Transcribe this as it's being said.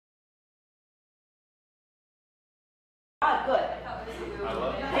good.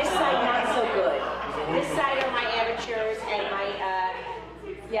 This side not so good. This side are my amateurs and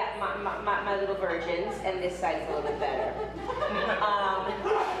my little virgins, and this side's a little bit better.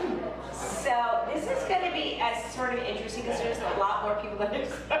 So this is going to be sort of interesting because there's a lot more people than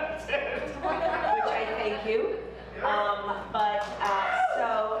expected, which I thank you.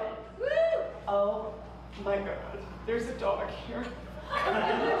 Oh my God, there's a dog here.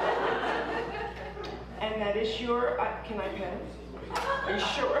 And that is your, can I pet it? Are you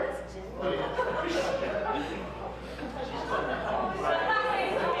sure?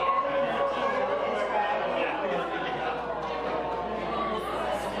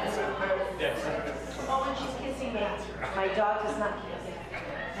 Oh, and she's kissing me. My dog does not kiss.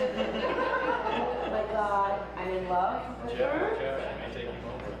 Oh my God, I'm in love with her.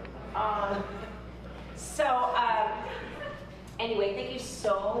 Anyway, thank you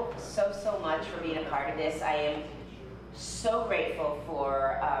so much for being a part of this. I am so grateful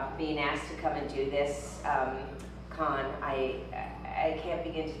for being asked to come and do this con. I can't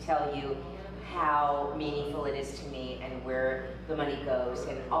begin to tell you how meaningful it is to me and where the money goes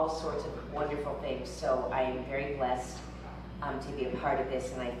and all sorts of wonderful things. So I am very blessed to be a part of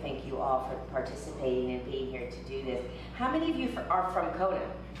this, and I thank you all for participating and being here to do this. How many of you are from Kona?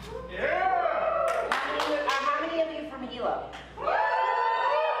 Yeah! How many of you from Hilo?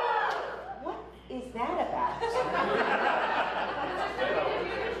 What is that about?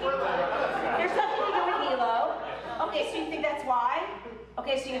 There's nothing to do with Hilo. Okay, so you think that's why?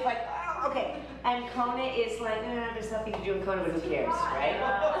 Okay, so you're like, oh, okay. And Kona is like, there's nothing to do with Kona, but who cares, right?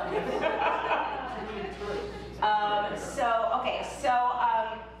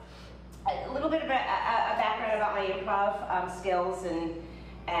 A little bit of a background about my improv skills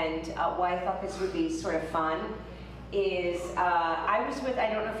and why I thought this would be sort of fun is I was with, I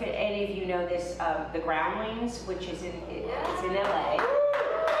don't know if any of you know this, the Groundlings, which is it's in LA.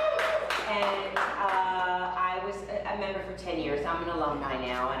 And I was a member for 10 years. I'm an alumni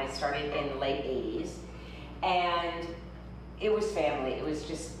now, and I started in the late 80s. And it was family. It was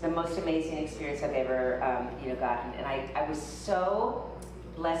just the most amazing experience I've ever gotten. And I was so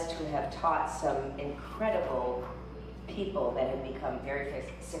blessed to have taught some incredible people that have become very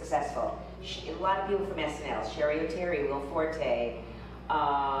successful. A lot of people from SNL, Sherry O'Terry, Will Forte,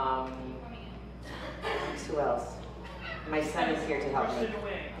 who else? My son is here to help me.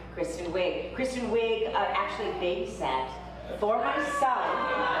 Kristen Wiig. Kristen Wiig actually babysat for my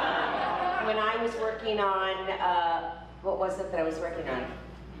son when I was working on, what was it that I was working on?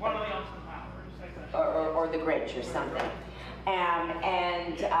 One of the Austin Powers. Or The Grinch or something.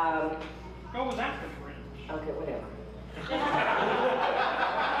 What was after The Grinch? Okay, whatever.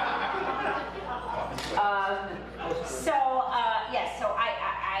 So I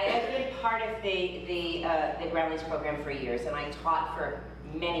have been part of the Groundlings program for years, and I taught for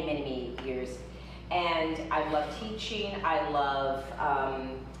many years. And I love teaching, I love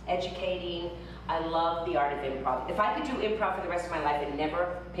educating, I love the art of improv. If I could do improv for the rest of my life and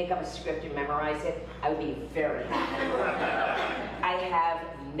never pick up a script and memorize it, I would be very happy. I have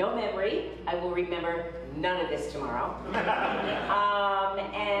no memory. I will remember none of this tomorrow.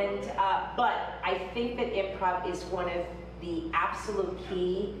 But I think that improv is one of the absolute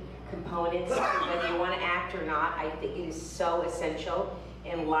key components, whether you want to act or not. I think it is so essential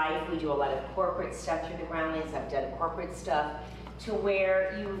in life. We do a lot of corporate stuff through the Groundlings. I've done corporate stuff to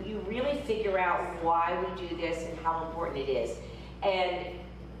where you really figure out why we do this and how important it is. And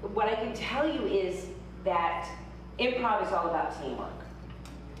what I can tell you is that improv is all about teamwork.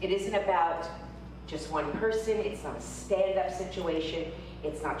 It isn't about just one person. It's not a stand-up situation.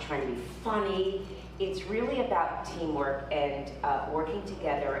 It's not trying to be funny. It's really about teamwork and working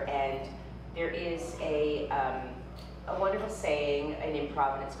together. And there is a wonderful saying in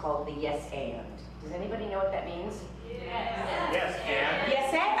improv, and it's called the yes and. Does anybody know what that means? Yes, and.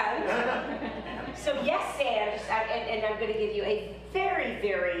 Yes, and. So yes, and I'm going to give you a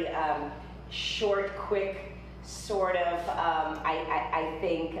very short, quick sort of, I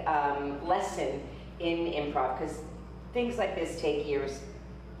think, lesson in improv, because things like this take years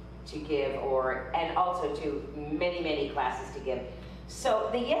to give, and also to many classes to give. So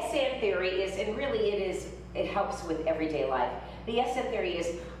the yes and theory is, and really it helps with everyday life. The yes and theory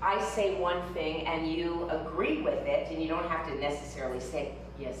is, I say one thing and you agree with it, and you don't have to necessarily say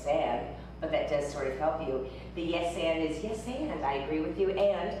yes and, but that does sort of help you. The yes and is, yes and, I agree with you,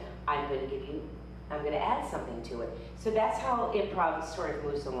 and I'm going to add something to it. So that's how improv sort of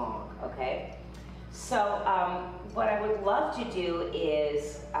moves along, okay? So what I would love to do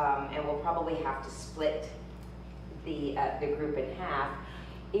is, and we'll probably have to split the group in half,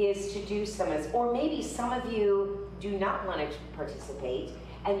 is to do or maybe some of you do not want to participate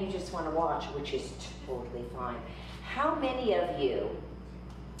and you just want to watch, which is totally fine. How many of you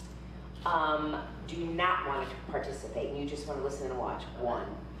do not want to participate and you just want to listen and watch? One.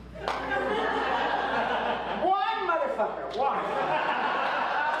 One motherfucker, one.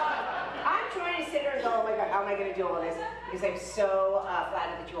 I'm trying to sit here and go, oh my God, how am I going to do all this? Because I'm so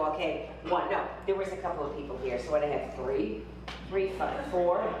flattered that you all came. One, no, there was a couple of people here, so what I have, three, five,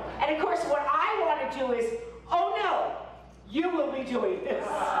 four. And of course, what I want to do is, oh no, you will be doing this.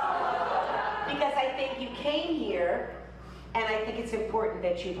 Because I think you came here, and I think it's important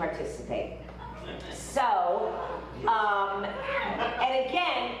that you participate. So, and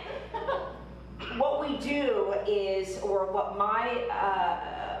again, what we do is, or what my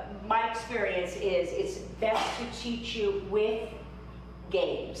experience is, it's best to teach you with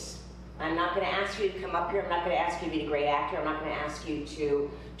games. I'm not going to ask you to come up here. I'm not going to ask you to be a great actor. I'm not going to ask you to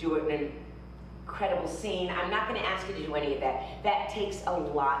do an incredible scene. I'm not going to ask you to do any of that. That takes a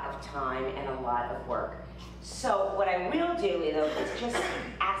lot of time and a lot of work. So what I will do is just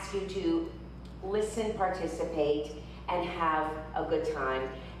ask you to listen, participate, and have a good time,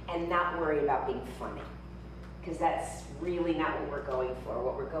 and not worry about being funny. Because that's really not what we're going for.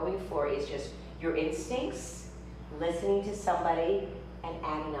 What we're going for is just your instincts, listening to somebody, and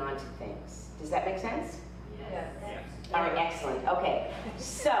adding on to things. Does that make sense? Yes. All right, excellent. Okay,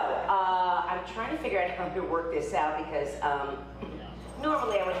 so I'm trying to figure out how to work this out because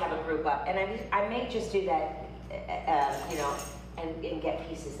normally I would have a group up, and I may just do that, you know, and get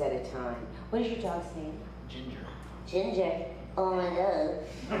pieces at a time. What is your dog's name? Ginger. Ginger. Oh my God.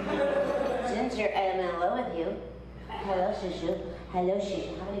 Ginger, I'm in love with you. Hello, Shushu. Hello,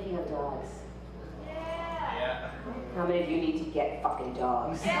 Shushu. How many of you have dogs? Yeah. How many of you need to get fucking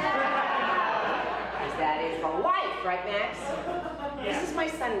dogs? Because that is the life, right, Max? This is my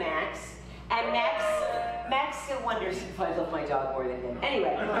son, Max. And Max still wonders if I love my dog more than him.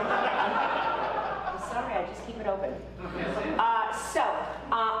 Anyway. I'm sorry, I just keep it open. So,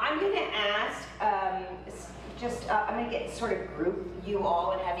 I'm going to ask, I'm going to get sort of group you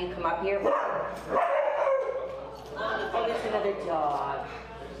all and have you come up here. Oh, there's another dog.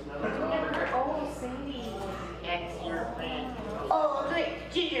 Oh, Sadie. Oh, great.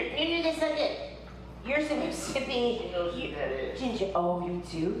 Ginger, you do this again. You're supposed to be Ginger. Oh, you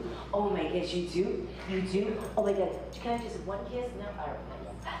do? Oh my gosh, you do? You do? Oh my God. Can I just one kiss? No? All right.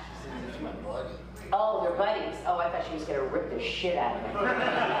 Oh, they're buddies. Oh, I thought she was going to rip the shit out of me.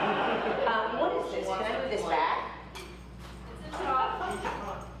 What is this? Can I move this back?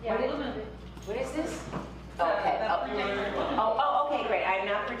 What is this? Okay. Oh, okay, great. I'm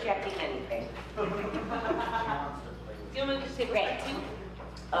not projecting anything. Do you want me to say Great.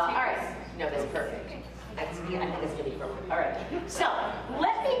 All right. No, that's perfect. I think that's going to be perfect. All right. So,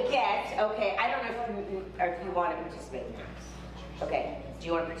 let me get, okay, I don't know if you want to participate. Okay. Do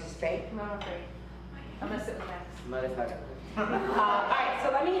you want to participate? No, okay. I'm going to sit with Max. Motherfucker. All right, so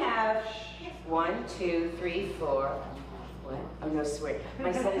let me have 1, 2, 3, 4. What? Oh, no swearing.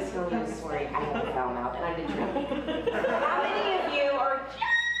 My son is telling me swearing. I have a foul mouth, and I've been drinking. How many of you are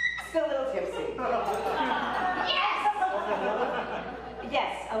just a little tipsy? Yes!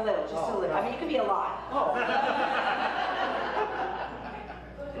 Yes, a little, just a little. I mean, it could be a lot.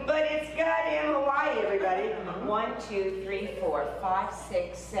 But it's goddamn Hawaii, everybody. 1, 2, 3, 4, 5,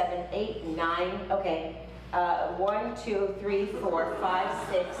 6, 7, 8, 9. Okay. 1, 2, 3, 4, 5,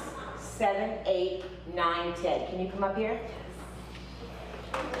 6, 7, 8, 9, 10. Can you come up here?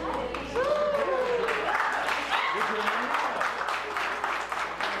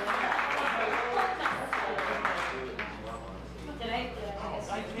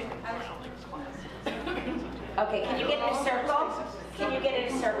 Okay, can you get in a circle? Can you get in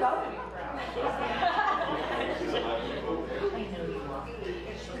a circle?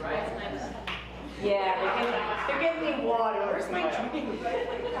 Yeah, they're giving me water. Where's my drink?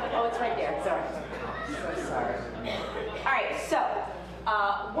 Oh, it's right there. Sorry. So sorry. All right, so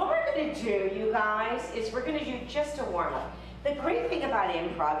what we're going to do, you guys, is we're going to do just a warm-up. The great thing about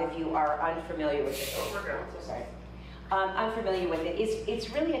improv, if you are unfamiliar with it, unfamiliar with it, is it's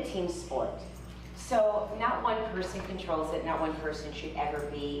really a team sport. So not one person controls it, not one person should ever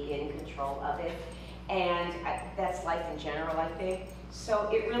be in control of it. And that's life in general, I think. So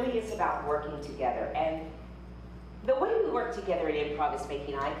it really is about working together. And the way we work together in improv is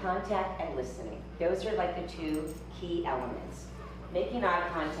making eye contact and listening. Those are like the two key elements. Making eye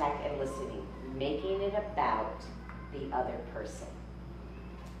contact and listening. Making it about the other person.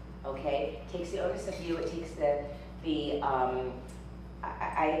 Okay? It takes the onus of you, it takes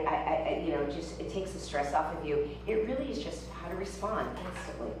it takes the stress off of you. It really is just how to respond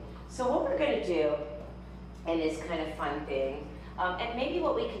instantly. So what we're going to do and this kind of fun thing. And maybe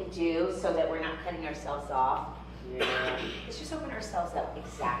what we can do so that we're not cutting ourselves off is just open ourselves up.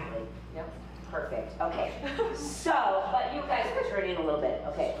 Exactly. Yep. Perfect. Okay. So, but you guys can turn in a little bit.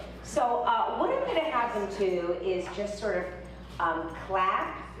 Okay. So what I'm going to have them do is just sort of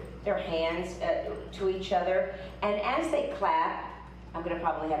clap their hands to each other. And as they clap, I'm going to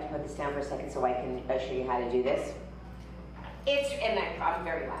probably have to put this down for a second so I can show you how to do this. And I'm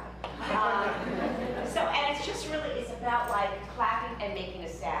very loud. And it's just really, it's about like clapping and making a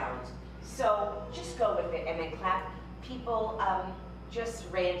sound. So just go with it and then clap people just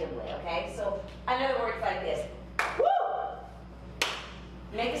randomly, okay? So in other words, like this. Woo!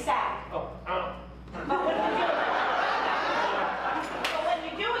 Make a sound. But when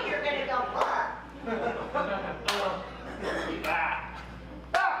you do it, you're gonna go.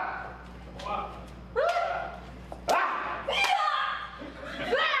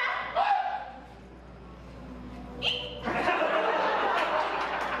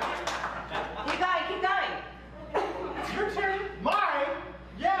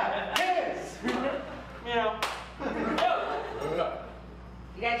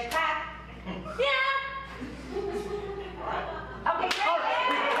 You guys clap? Yeah! Okay, great!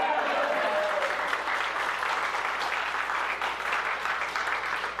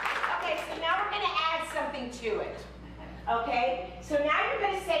 Okay, so now we're going to add something to it. Okay? So now you're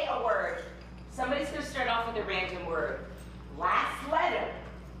going to say a word. Somebody's going to start off with a random word. Last letter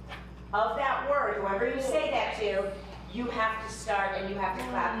of that word, whoever you say that to, you have to start and you have to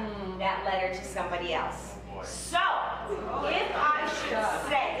clap that letter to somebody else. So, if I should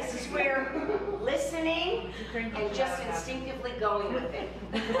say, this is where listening and just instinctively going with it.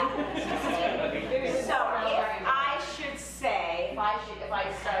 So, if I should say, if I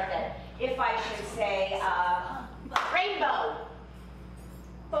start that, if I should say, rainbow,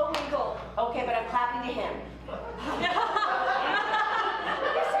 Bowinkle. Okay, but I'm clapping to him. This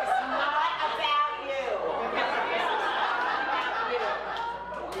is not about you.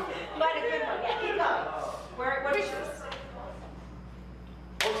 But a good one. Yeah, keep going. What is this?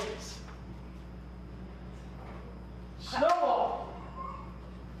 Horses. Snowball.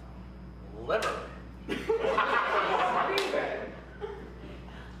 Liver.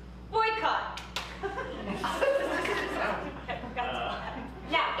 Boycott.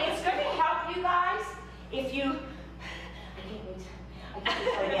 Now, it's going to help you guys if you. I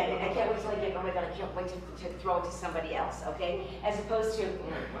can't wait till I get it. Oh my God, I can't wait to throw it to somebody else, okay? As opposed to,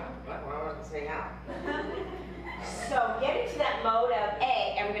 what am I say now? So get into that mode of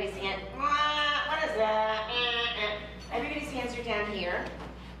A, everybody's hand, what is that? Everybody's hands are down here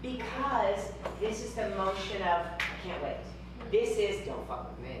because this is the motion of, I can't wait. This is, don't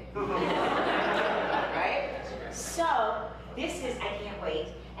fuck with me. Right? So, this is, I can't wait.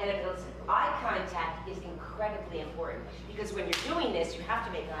 And if it's eye contact is incredibly important because when you're doing this, you have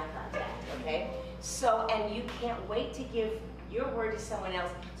to make eye contact, okay? So, and you can't wait to give your word to someone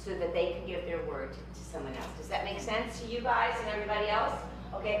else so that they can give their word to someone else. Does that make sense to you guys and everybody else?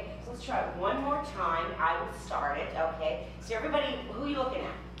 Okay, so let's try it one more time. I will start it, okay? So everybody, who are you looking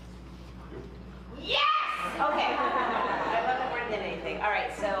at? Yes! Okay. I love it more than anything. All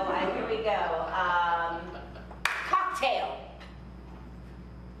right, so here we go. Cocktail.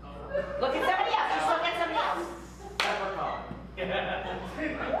 Look at somebody else. Just look at somebody else. Leprechaun.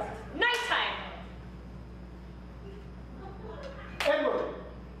 Nighttime. Edward.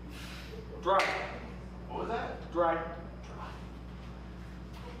 Dry. What was that? Dry.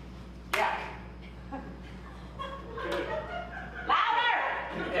 Yak. Louder!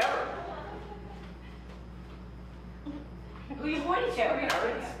 Ever. Who are you pointing to? Ever.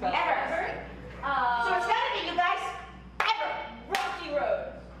 So it's gotta be you guys. Ever. Rocky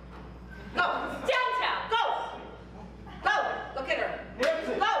Road. Go. Downtown. Go. Go. Look at her.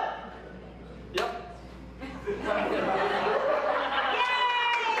 Nancy. Go. Yep.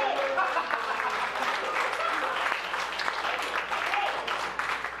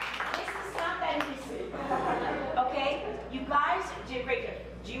 Okay, you guys did a great job.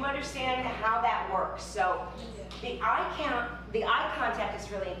 Do you understand how that works? So the eye contact is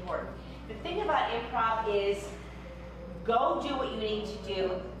really important. The thing about improv is go do what you need to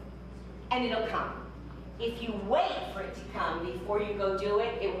do and it'll come. If you wait for it to come before you go do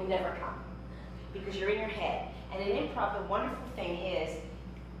it, it will never come because you're in your head. And in improv, the wonderful thing is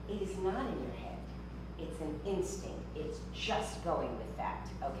it is not in your head. It's an instinct. It's just going with that,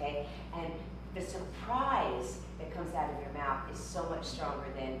 okay? And the surprise that comes out of your mouth is so much stronger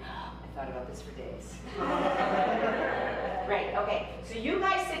than, I thought about this for days. Great, okay. So you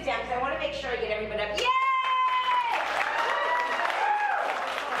guys sit down, because I want to make sure I get everybody up. Yay!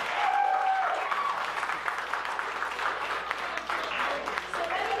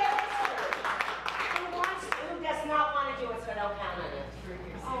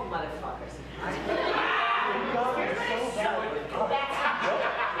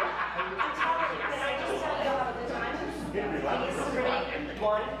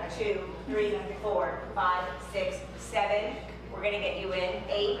 2, 3, 4, 5, 6, 7. We're gonna get you in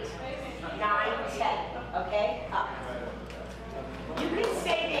 8, 9, 10. Okay? Up. You can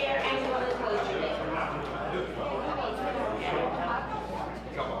stay there and we'll close your name.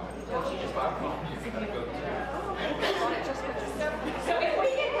 So if we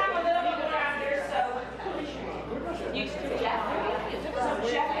can come a little bit around here, so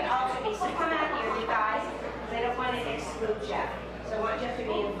Jeff and alternate. So come out here, you guys, because I don't want to exclude Jeff. So I want Jeff to be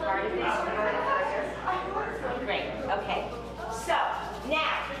in part of this. Great. Okay. So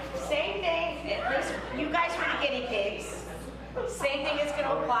now, same thing. At least you guys were the guinea pigs. Same thing is going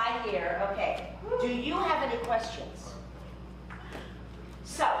to apply here. Okay. Do you have any questions?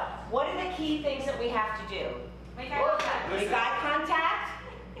 So, what are the key things that we have to do? Make eye contact. Make eye contact.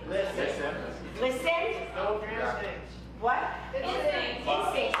 Listen. Listen. Go for your instincts. What? Instinct.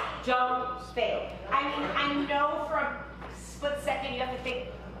 Instinct. Don't think. I mean, I know for a split second you have to think,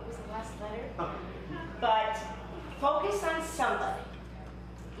 what was the last letter? But focus on somebody,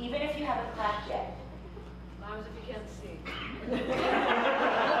 even if you haven't clapped yet. As long as if you can't see.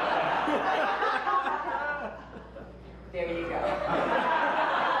 There you go.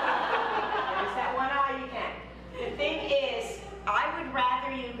 There's that one eye you can. The thing is, I would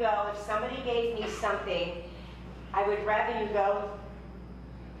rather you go, if somebody gave me something, I would rather you go,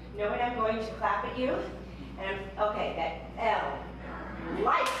 know when I'm going to clap at you? And okay, that L,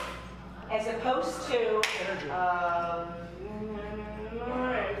 life, as opposed to,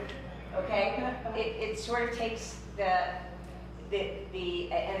 okay? It sort of takes the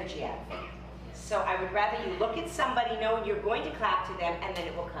energy out of it. So I would rather you look at somebody, know you're going to clap to them, and then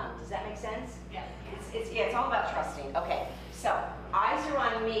it will come. Does that make sense? Yeah. It's all about trusting. Okay, so eyes are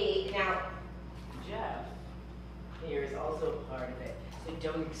on me. Now, Jeff here is also part of it, so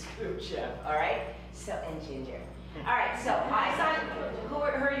don't exclude Jeff, all right? So, and Ginger. All right, so eyes on, who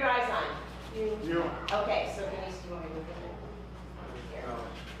are your eyes on? You. Okay, so Denise, do you want me to look at it? Here.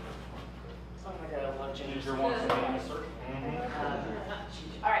 Oh my God, I love Ginger. Ginger wants to be in a circle.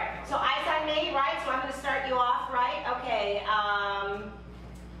 All right, so eyes on me, right? So I'm going to start you off, right? Okay.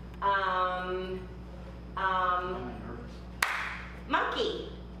 Monkey.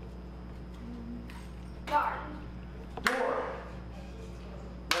 Guard. Door.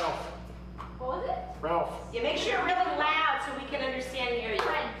 Ralph. What was it? Ralph. You make sure you're really loud so we can understand and hear you.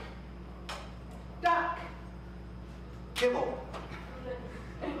 Friend. Duck. Kibble.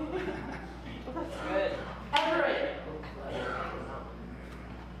 Good. Everett.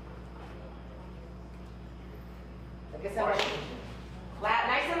 Look at somebody. Loud,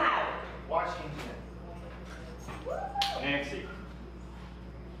 nice and loud. Washington. Nancy.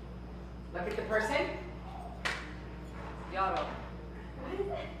 Look at the person. Yarrow.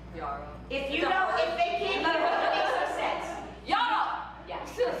 Yarrow. If you know, if they can't hear, it makes no sense. Yarrow! Yeah.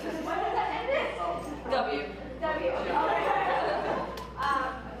 What does that end in? W. W.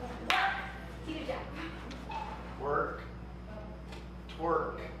 Teeter Jack. Work.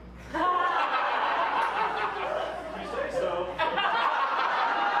 Twerk. You say so.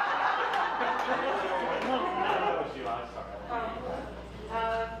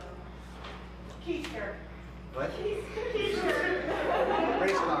 Keister. What? Keister.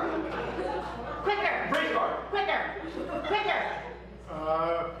 Race car. Quicker. Race car. Quicker. Quicker.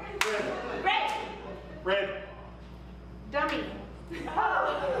 Red. Red. Red. Dummy.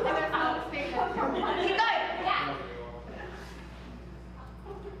 Oh. And there's no station. Keep going. Yeah.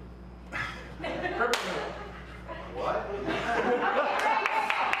 What?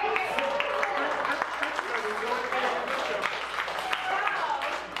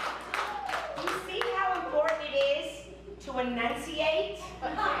 You see how important it is to enunciate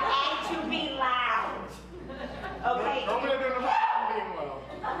and to be loud. Okay? Nobody did being loud.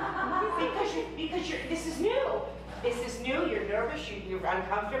 Because this is new. This is new. You're nervous. You're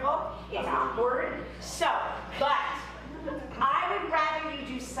uncomfortable. It's awkward. So, but I would rather you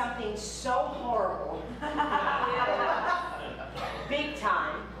do something so horrible, big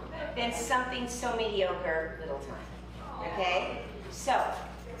time, than something so mediocre, little time. Okay? So,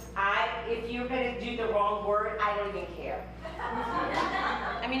 if you're going to do the wrong word, I don't even care.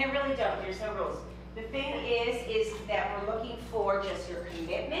 I mean, I really don't. There's no rules. The thing is that we're looking for just your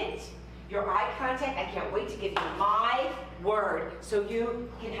commitment, your eye contact. I can't wait to give you my word so you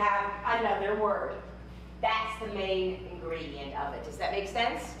can have another word. That's the main ingredient of it. Does that make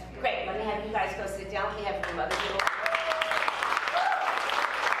sense? Great. Let me have you guys go sit down. Let me have some other people.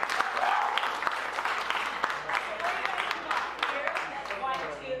 1,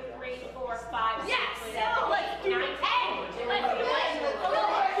 2, 3, 4, 5, 6, 7, 8, 9, 10.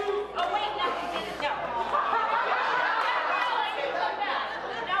 Oh, wait, no, you didn't. No.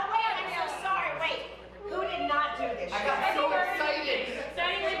 No,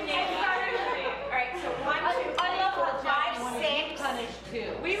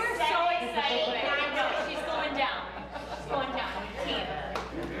 too. We were so excited. I know, she's going down. She's going down. Team.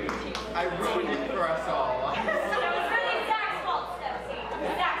 I ruined it for us all. It was really Zach's fault, Stephanie.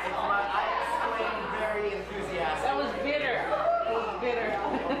 Zach's fault. I explained very enthusiastic. That was bitter. It was bitter.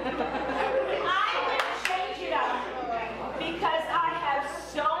 I'm going to change it up because I have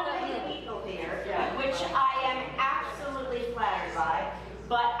so many people here, which I am absolutely flattered by.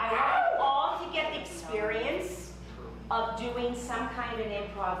 But I want you all to get the experience of doing some kind of an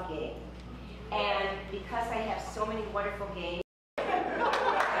improv game. And because I have so many wonderful games,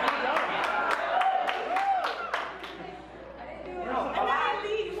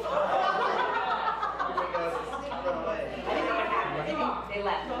 they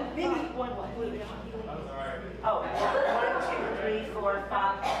left. Oh, 1, 2, 3, 4,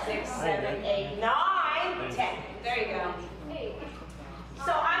 5, 6, 7, 8, 9, 10. There you go.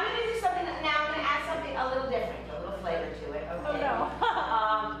 So I'm going to do something now. I'm going to add something a little different, a little flavor to it. Okay. Oh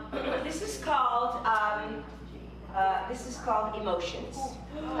no. This is called emotions.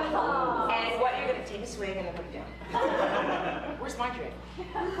 And what you're going to take a swig and then put it down. Where's my drink?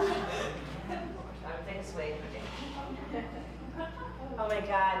 I'm going to take a swig and put it down. Oh my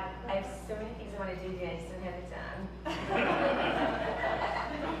God, I have so many things I want to do today, I just don't have the time.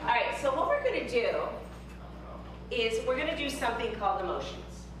 All right, so what we're going to do is we're going to do something called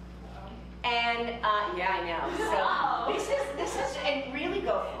emotions. And yeah, I know. So this is, and really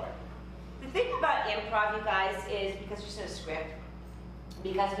go for it. The thing about improv, you guys, is because there's no script,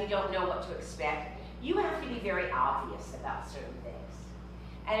 because we don't know what to expect, you have to be very obvious about certain things.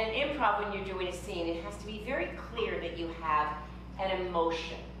 And in improv, when you're doing a scene, it has to be very clear that you have an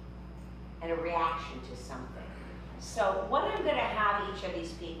emotion and a reaction to something. So what I'm going to have each of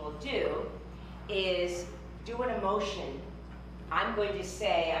these people do is do an emotion. I'm going to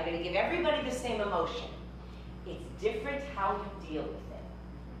say, I'm going to give everybody the same emotion. It's different how you deal with it.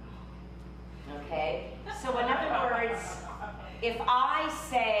 Okay? So in other words, if I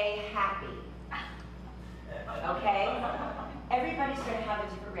say happy, okay, everybody's going to have a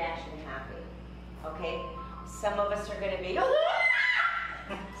different reaction to happy. Okay? Some of us are going to be,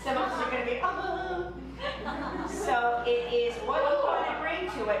 some of us are going to be, So it is what you want to bring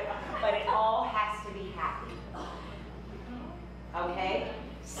to it, but it all has to be happy. Okay?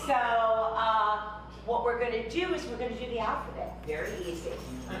 So what we're going to do is we're going to do the alphabet. Very easy.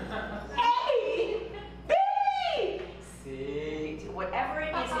 A, B, C, whatever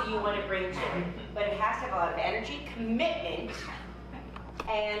it is that you want to bring to it. But it has to have a lot of energy, commitment,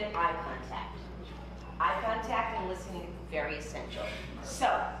 and eye contact. Eye contact and listening is very essential. So,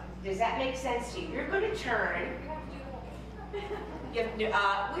 does that make sense to you? You're going to turn.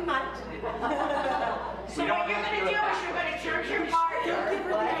 We might. So what you're going to do is you're going to turn your partner.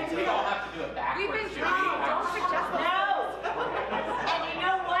 We don't have to do it backwards. Don't suggest no. And you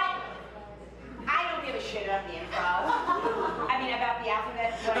know what? I don't give a shit about the improv. I mean, about the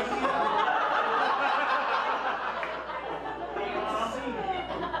alphabet. What I do.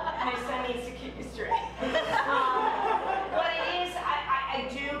 My son needs to keep me straight. What it is, I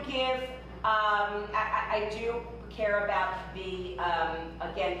do give, I do care about the,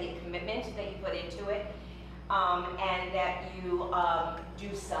 again, the commitment that you put into it, and that you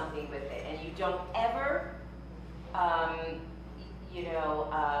do something with it, and you don't ever,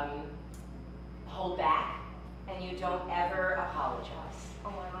 hold back, and you don't ever apologize. Oh,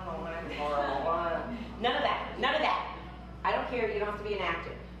 I don't know what I'm horrible. None of that. None of that. I don't care. You don't have to be an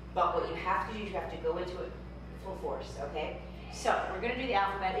actor. But what you have to do is you have to go into it full force, okay? So we're going to do the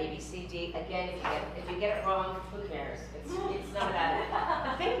alphabet, A, B, C, D. Again, if you get it wrong, who cares? It's not about it.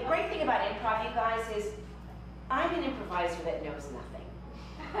 The great thing about improv, you guys, is I'm an improviser that knows nothing.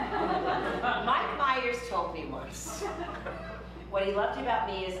 Mike Myers told me once, what he loved about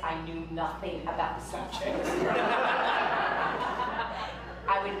me is I knew nothing about the subject.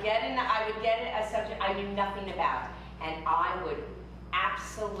 I would get a subject I knew nothing about, and I would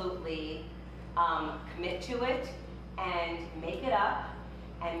absolutely commit to it and make it up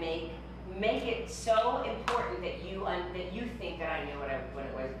and make it so important that you think that I knew what it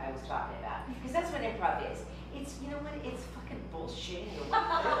was I was talking about. Because that's what improv is. It's, you know what, it's fucking bullshit.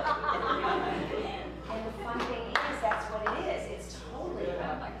 And the fun thing is, that's what it is. It's totally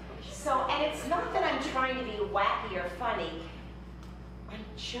about. So, and it's not that I'm trying to be wacky or funny. I'm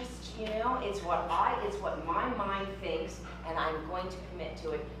just, it's what my mind thinks, and I'm going to commit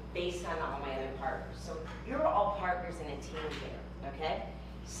to it based on all my other partners. So you're all partners in a team here, okay?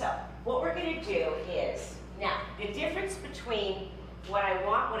 So what we're going to do is, now, the difference between what I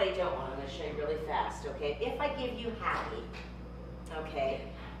want, what I don't want, I'm going to show you really fast, okay? If I give you happy, okay,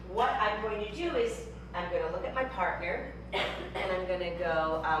 what I'm going to do is I'm going to look at my partner, and I'm gonna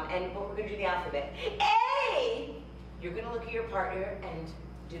go, and we're gonna do the alphabet. A! You're gonna look at your partner and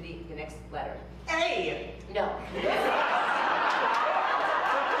do the next letter. A! No. You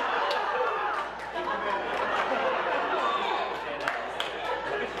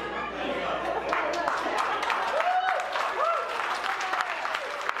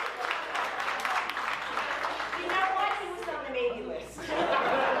know what? He was on the maybe list.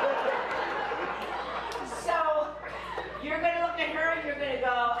 So, you're gonna look at her and you're gonna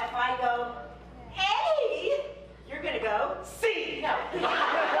go, if I go, A, you're gonna go, C. No.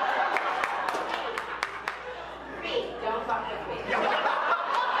 B, don't fuck with me. I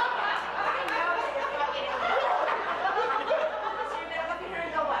know that you're fucking with me. So you're gonna look at her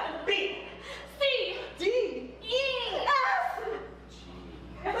and go what? B. C. D. E. F.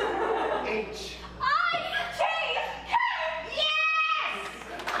 H. I. K. Yes!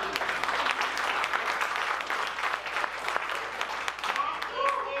 That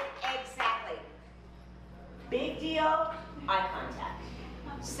is it exactly. Big deal, eye contact.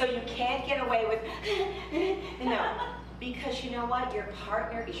 So you can't get away with, no. Because you know what? Your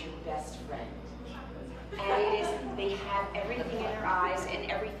partner is your best friend. And it is, they have everything in their eyes and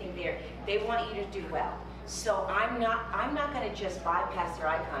everything there. They want you to do well. So I'm not gonna just bypass their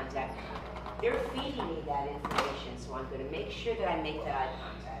eye contact. They're feeding me that information, so I'm gonna make sure that I make that eye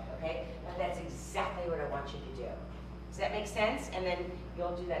contact, okay? But that's exactly what I want you to do. Does that make sense? And then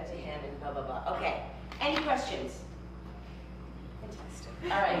you'll do that to him and blah, blah, blah. Okay, any questions? Fantastic. All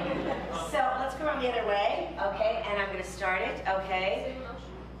right, so let's go around the other way, okay? And I'm gonna start it, okay?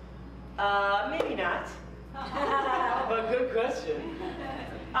 Maybe not. But good question.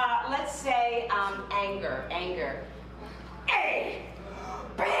 Let's say anger. A,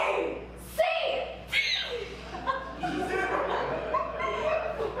 B, C, D,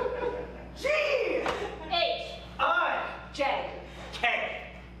 G, H. I, J, K.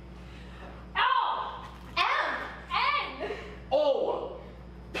 L. M, N. O.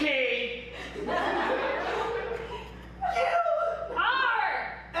 P. U,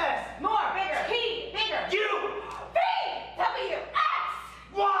 R. S, more, bigger, T. bigger, U. B, W, X.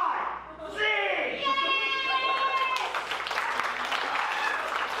 Y. Z.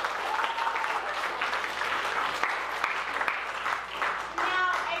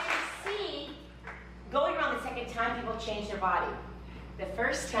 Now, as you see, going around the second time, people change their body. The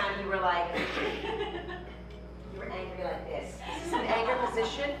first time you were like, you were angry like this. Is this an anger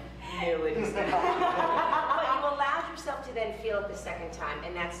position? No, it is not. But you allowed yourself to then feel it the second time,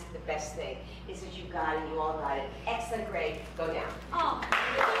 and that's the best thing, is that you got it, you all got it. Excellent grade, go down. Oh.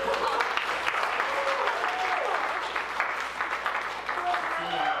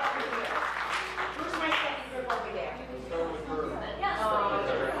 Who's my second group over there? Yes.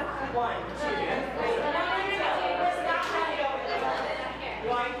 1, 2,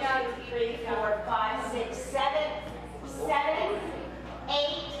 1, 2, 3, 4, 5, 6, 7, 8,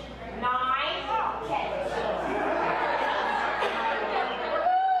 9, 10.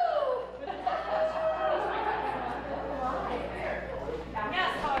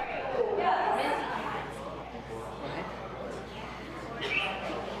 Yes, Corey. Yes.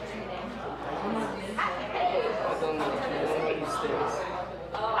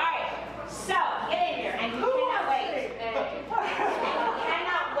 All right, so get in here, and you cannot wait. You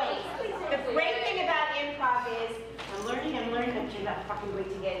cannot wait. The great thing about improv is I'm learning, but you not fucking wait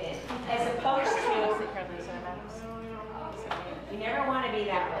to get in. As opposed to, you never want to be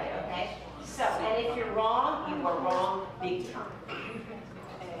that way, okay? So, and if you're wrong, you are wrong big time.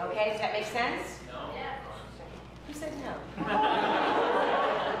 Okay, does that make sense? Who said no?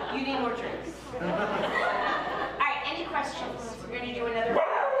 You need more drinks. All right, any questions? We're going to do another.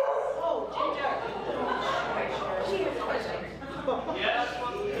 Oh, Ginger. She has a question. Yes?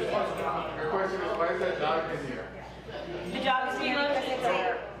 Her question is, why is that dog in here? The dog is here because it's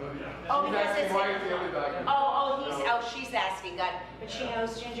a. Oh, She's because asking it's why a. is the other dog in here? She's asking, God. But she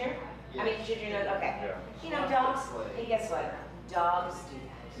knows Ginger? I mean, Ginger knows, okay. Yeah. You know, dogs, hey, guess what? Dogs do that.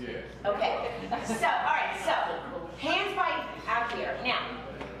 Yeah. Okay, so, all right, so, hands by out here. Now,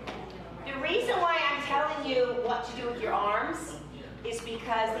 the reason why I'm telling you what to do with your arms is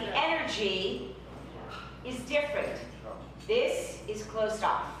because the energy is different. This is closed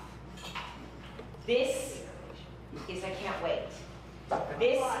off. This is I can't wait.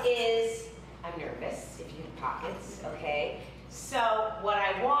 This is I'm nervous, if you have pockets, okay? So what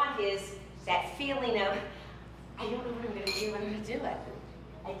I want is that feeling of, I don't know what I'm gonna do, I'm gonna do it.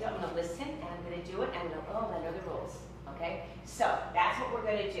 I'm gonna listen, and I'm gonna do it, and I'm gonna, oh, I know the rules, okay? So that's what we're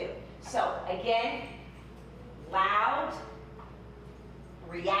gonna do. So again, loud,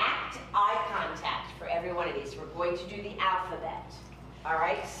 react, eye contact for every one of these. We're going to do the alphabet. All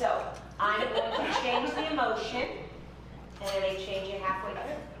right, so I'm going to change the emotion, and I may change it halfway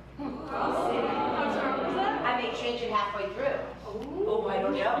through. I may change it halfway through. Oh, I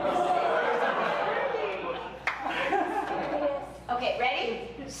don't know. Okay, ready?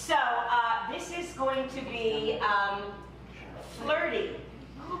 So this is going to be flirty.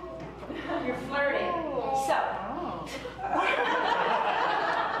 You're flirting. So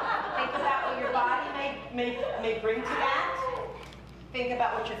think about what your body may bring to that. Think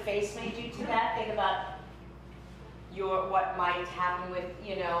about what your face may do to that. Think about what might happen with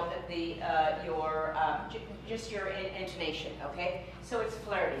just your intonation. Okay. So it's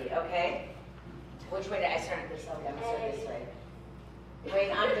flirty. Okay. Which way did I start this? Okay, I'm gonna start this way.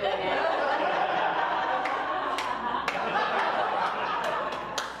 Wait, I'm doing it.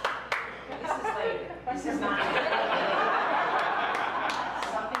 This is later. This is not.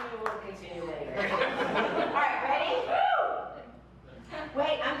 Something we will continue later. All right, ready?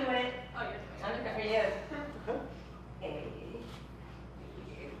 Wait, I'm doing it. Oh, you're I'm looking for you. A.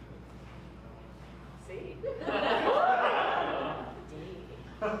 See?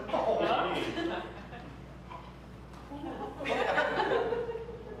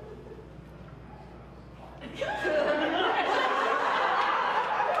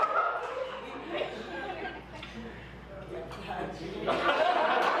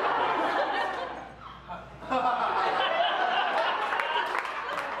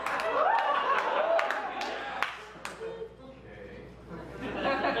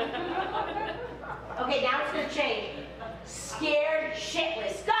 Okay, now it's going to change. Scared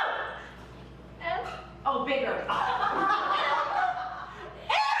shitless. Go! Oh, bigger.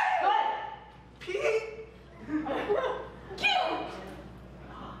 Good. P. Cute.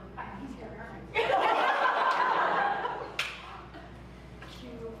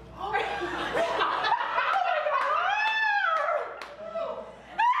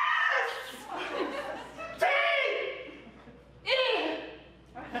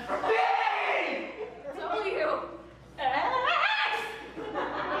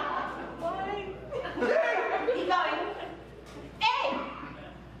 Keep going. A.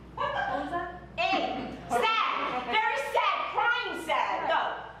 What was that? A. Sad. Very sad. Crying sad.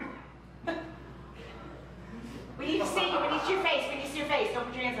 Go. We need to see you. We need to see your face. We need to see your face. Don't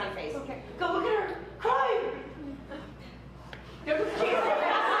put your hands on her face. Okay. Go look at her. Crying. Don't put your hands on her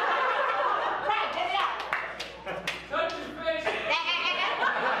face. Cry. Get it out. Touch his face.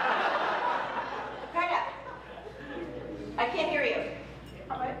 Cry it out. I can't hear you.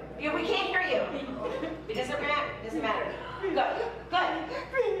 Yeah, we can't hear you. It doesn't matter. It doesn't matter. Good. Good.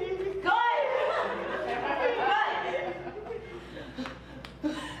 Good. Good.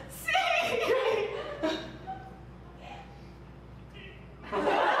 See.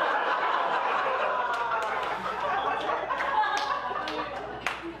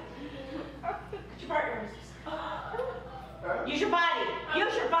 Your partner. Use your body.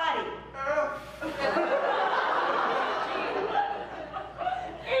 Use your body.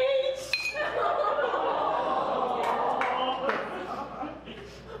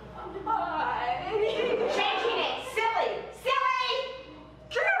 Changing it. Silly. Silly.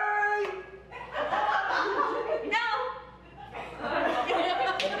 No.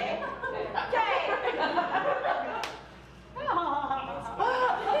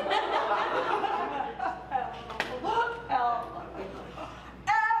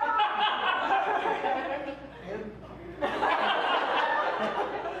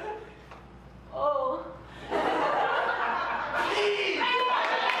 Oh.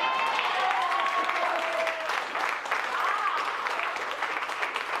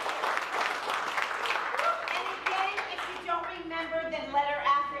 Then letter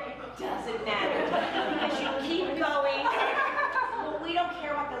after it doesn't matter because you keep going. Well, we don't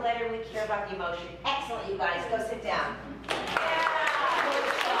care about the letter, we care about the emotion. Excellent, you guys. Go sit down. All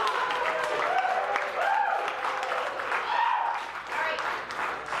right.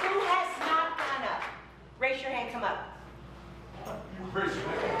 Who has not gone up? Raise your hand. Come up. Raise your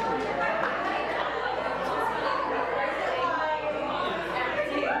hand.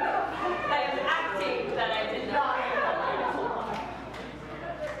 I am acting that I did not.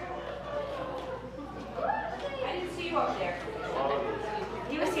 I didn't see you up there.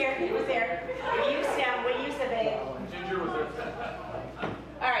 He was here. He was there. We used him. We used the big. Ginger was there.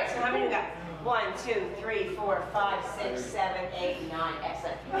 All right. So how many we got? 1, 2, 3, 4, 5, 6, 7, 8, 9.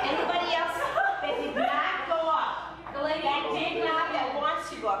 Excellent. Anybody else that did not go up? The lady That did not. That wants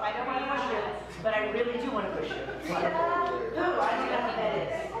to go up. I don't want to push you, but I really do want to push you. Who? I don't know who that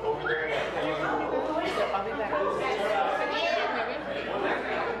is. Over there. Who is it? I'll be back. Who's that?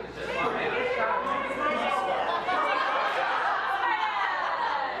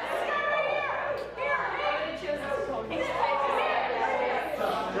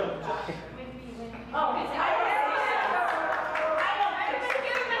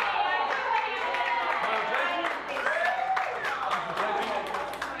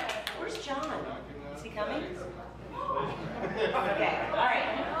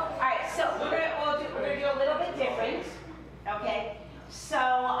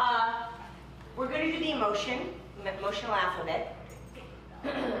 emotional alphabet.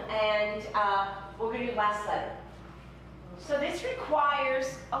 And we're going to do last letter. So this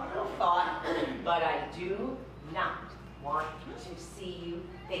requires a little thought, but I do not want to see you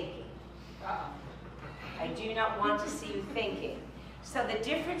thinking. I do not want to see you thinking. So the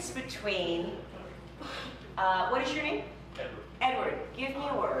difference between, what is your name? Edward. Edward, give me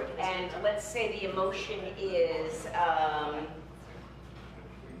a word. And let's say the emotion is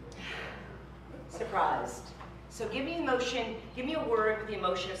surprised. So give me emotion, give me a word with the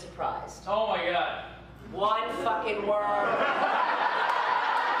emotion of surprised. Oh my God. One fucking word.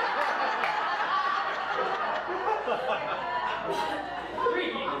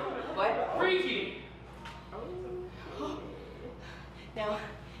 Freaky. What? Freaky. Now,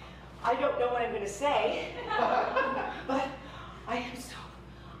 I don't know what I'm going to say, but I am so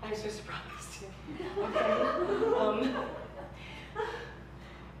surprised. Okay.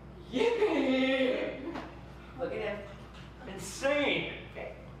 Yippee! Look at him. Insane.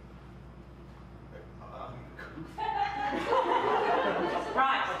 Okay.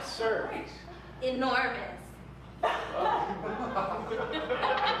 Surprise. Absurd. Enormous.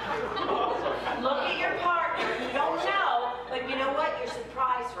 Look at your partner. You don't know, but you know what? You're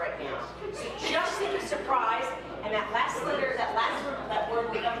surprised right now. So just think of surprise, and that last letter, that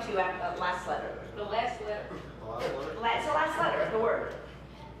word we come to at the last letter. The last letter. It's the last letter of the word.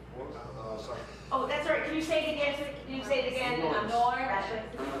 Sorry. Oh, that's all right. Can you say it again? Can you say it again? Ashley.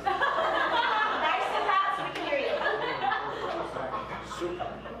 Nice and loud so we can hear you. Super.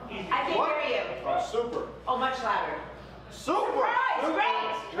 I can What? hear you. Super. Oh, much louder. Super. Surprise!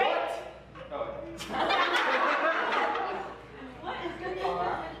 Great! Great!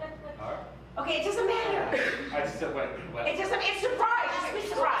 Okay, it doesn't matter. I just said wait. It doesn't. It's surprise. Just be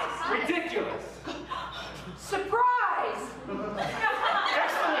surprised. Ridiculous. Surprise!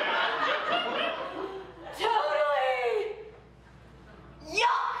 Excellent. Totally.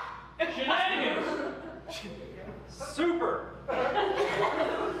 Yuck! Shenanigans. Super.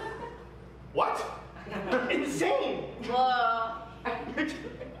 What? Insane. Whoa.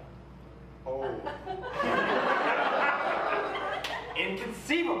 Oh.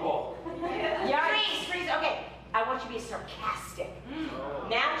 Inconceivable. Freeze. Okay, I want you to be sarcastic.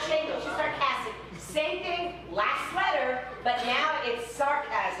 Now change it to sarcastic. Same thing, last letter, but now it's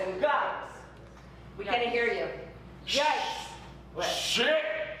sarcasm. Go. We can't hear you. Yikes. Shit.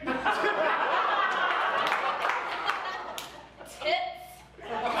 Tits.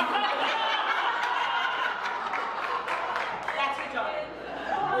 That's your job.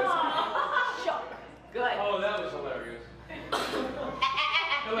 Shock. Good. Oh, that was hilarious.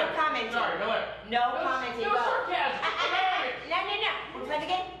 No commenting. Sorry, go ahead. No commenting. No Go. sarcasm. No. We're playing the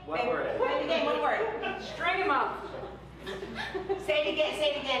game. One word. Play the game. One word. String him up. Say it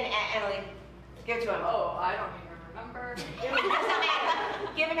again, Emily. Give it to him. Oh, I don't even remember. Doesn't matter.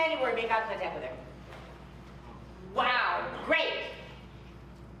 Give him any word. Make eye contact with him. Wow. Great.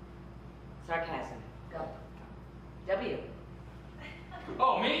 Sarcasm. Go. W.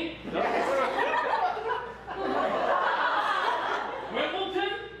 Oh, me?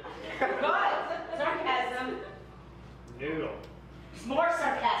 Wimbledon? Good. Sarcasm. Noodle. It's more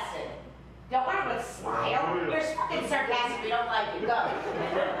sarcastic. Don't want him to smile. You're fucking sarcastic. We don't like you. Go.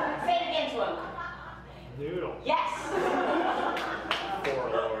 Say it again to him. Noodle. Yes.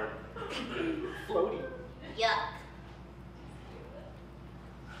 Forlorn. Floaty. Yuck.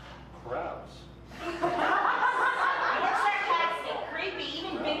 Crabs. More sarcastic. Creepy.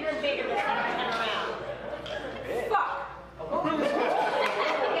 Even bigger and bigger. But turn around. Fuck.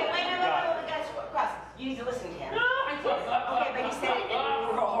 Okay, wait. Cross. You need to listen to him. Okay, but he said it and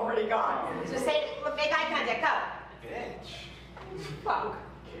we're already gone. So say, make eye contact. Go. Bitch. Fuck.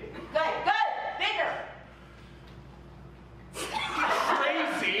 Good. Bigger.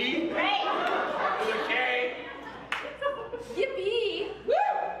 Crazy. Great. Okay. Yippee. Woo.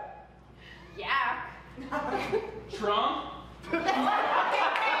 Yak. Trump? Now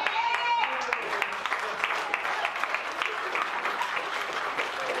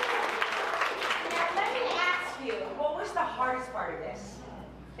let me ask you, what was the hardest part of this?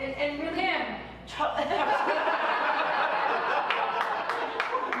 And really him.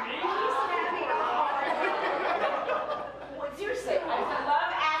 Well, seriously, I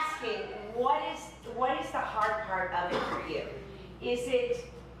love asking, what is the hard part of it for you? Is it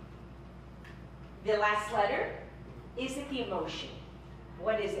the last letter? Is it the emotion?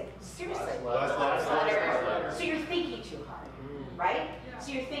 What is it? Seriously. Last letter. So you're thinking too hard, right?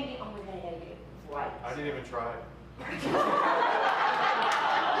 So you're thinking, oh my God, I gotta get it right. I didn't even try. We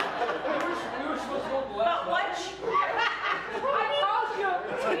were supposed to go the last But what? I told you.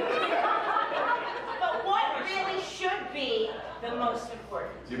 But what really should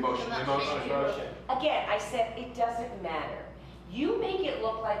important. The emotion, the emotion. Again, I said it doesn't matter. You make it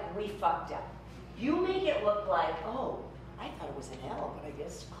look like we fucked up. You make it look like, oh, I thought it was an L, but I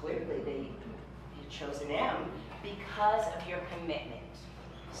guess clearly they chose an M because of your commitment.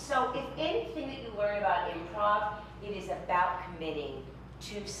 So if anything that you learn about improv, it is about committing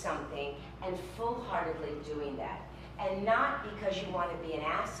to something and full-heartedly doing that. And not because you want to be an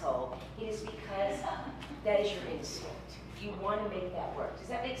asshole, it is because that is your instinct. If you want to make that work. Does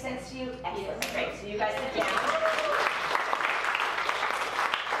that make sense to you? Excellent. Yes. Great. So you guys sit down.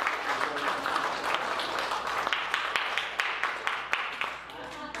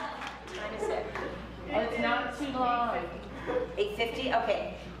 Time is it? Oh, it's not too long. 8:50?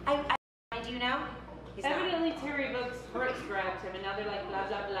 Okay. Do you know? He's not. Evidently Terry Brooks grabbed him and now they're like blah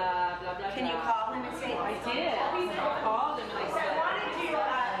blah blah blah blah. Can you call him and say? I did. I called him and I So said. I wanted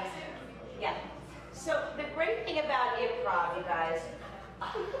to, yeah. So the great thing about improv, you guys,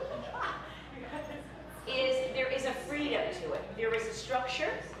 is there is a freedom to it. There is a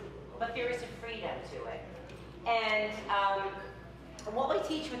structure, but there is a freedom to it. And what we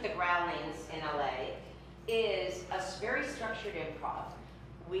teach with the Groundlings in LA is a very structured improv.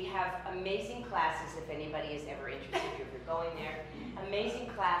 We have amazing classes, if anybody is ever interested, if you're going there, amazing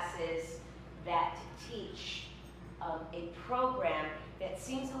classes that teach a program that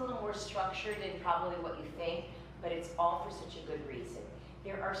seems a little more structured than probably what you think, but it's all for such a good reason.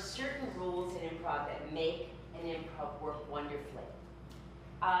 There are certain rules in improv that make an improv work wonderfully.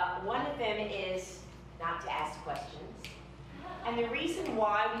 One of them is not to ask questions. And the reason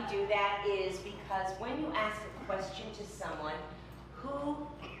why we do that is because when you ask a question to someone, who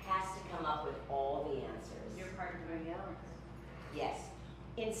has to come up with all the answers? You're part of everybody else. Yes.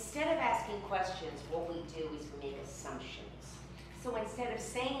 Instead of asking questions, what we do is we make assumptions. So instead of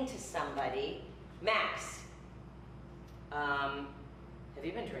saying to somebody, Max, have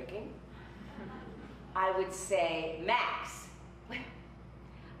you been drinking? I would say, Max, well,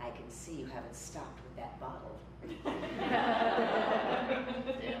 I can see you haven't stopped with that bottle.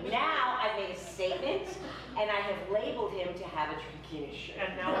 Now I've made a statement, and I have labeled him to have a drinking issue.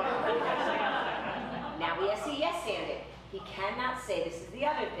 And now Now we have to yes and it. He cannot say, this is the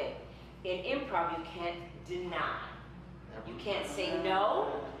other thing. In improv, you can't deny. You can't say no.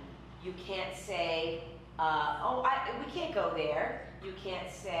 You can't say, we can't go there. You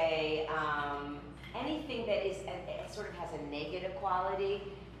can't say anything that is sort of has a negative quality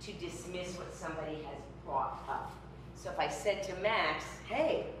to dismiss what somebody has brought up. So if I said to Max,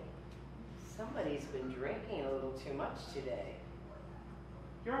 hey, somebody's been drinking a little too much today.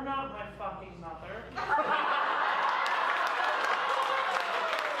 you're not my fucking mother. But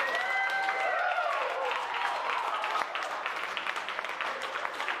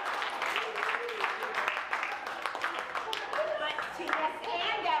to yes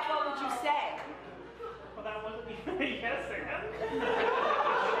and that, what would you say? Well, that wasn't even a yes and.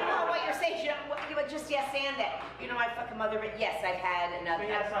 No, what you're saying, you would just yes and that. You know, my fucking mother, but yes, I've had another. But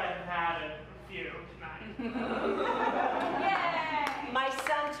yes, I've had a few tonight. Yay! My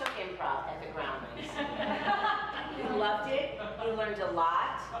son took improv at the Groundlings. He loved it. He learned a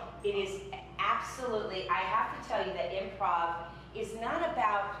lot. It is absolutely, I have to tell you that improv is not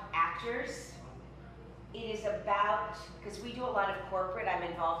about actors. It is about, because we do a lot of corporate, I'm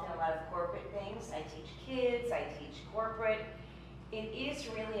involved in a lot of corporate things. I teach kids, I teach corporate. It is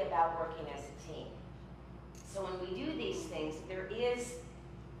really about working as a team. So when we do these things, there is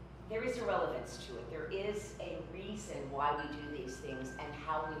a relevance to it. There is a reason why we do these things and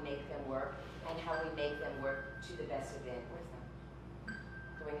how we make them work and how we make them work to the best of it. Where's that?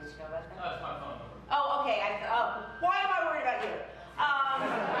 Do I need to know about that? That's my phone number. Oh, okay. Why am I worried about you?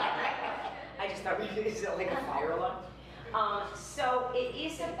 I just thought, is it like a fire alarm? So it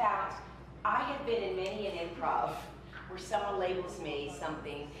is about, I have been in many an improv where someone labels me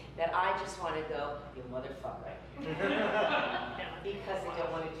something that I just want to go, you motherfucker. Because I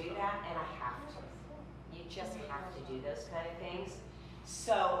don't want to do that, and I have to. You just have to do those kind of things.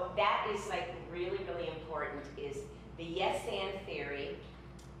 So that is like really, really important is the yes and theory,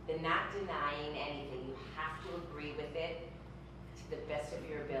 the not denying anything. You have to agree with it to the best of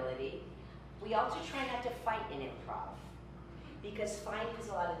your ability. We also try not to fight in improv because fighting is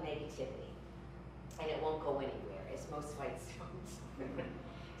a lot of negativity and it won't go anywhere, as most fights don't.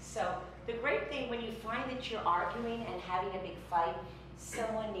 So the great thing when you find that you're arguing and having a big fight,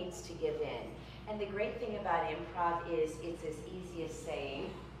 someone needs to give in. And the great thing about improv is it's as easy as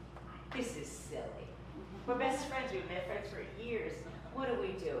saying, this is silly. We're best friends, we've been friends for years. What are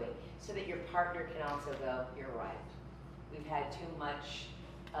we doing? So that your partner can also go, you're right. We've had too much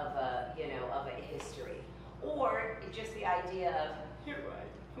of a history. Or just the idea of, You're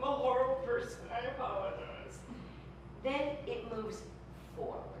right. I'm a horrible person. I apologize. Then it moves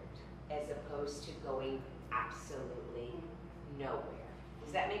forward as opposed to going absolutely nowhere.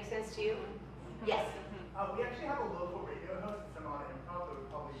 Does that make sense to you? Yes. We actually have a local radio host that's on Improv that would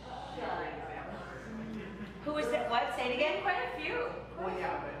probably be a great example. Who is that? What? Say it again. Quite a few. Well,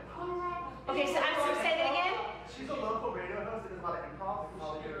 yeah, but Okay, so I'm sorry, say that again. she's a local radio host that does a lot of improv.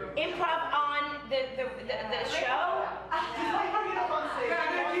 Improv on the show? She's like bringing up on stage.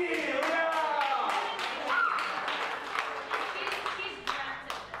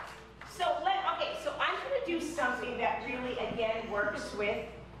 So I'm going to do something that really, again, works with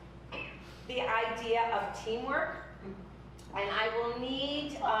the idea of teamwork. And I will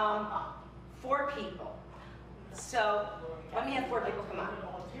need 4 people. So let me have 4 people come on.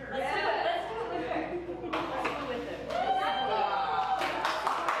 Let's do it. Let's do it with her. Let's do it with her.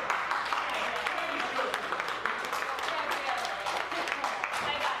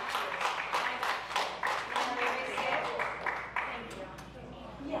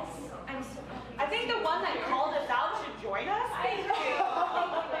 Yes, I'm so. I think the one that called us out should join us.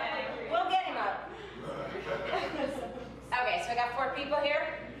 We'll get him up. Okay, so I got 4 people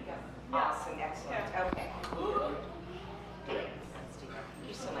here? Awesome, excellent, okay. Great, let's do that. Thank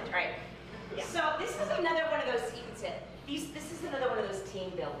you so much, all right. So this is another one of those, you can say, this is another one of those team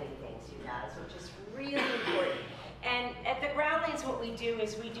building things, you guys, which is really important. And at the Groundlings, what we do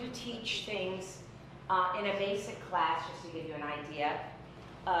is we do teach things in a basic class, just to give you an idea,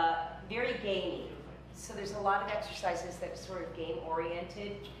 very gamey. So there's a lot of exercises that are sort of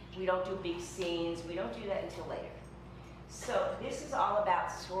game-oriented. We don't do big scenes. We don't do that until later. So this is all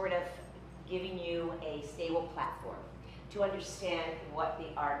about sort of giving you a stable platform to understand what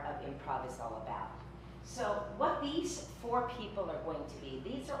the art of improv is all about. So what these 4 people are going to be,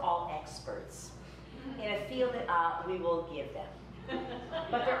 these are all experts in a field that we will give them.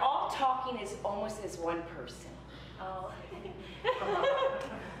 But they're all talking as almost as one person. Oh.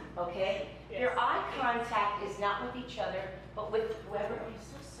 Okay? Yes. Their eye contact is not with each other, but with whoever. I'm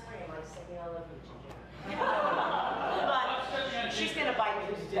so sorry, am I stepping all over you, Ginger? But she's gonna bite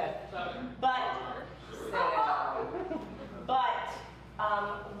me to death. But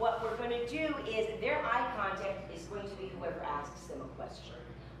what we're going to do is their eye contact is going to be whoever asks them a question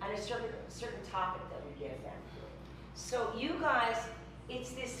on a certain topic that we give them. So you guys,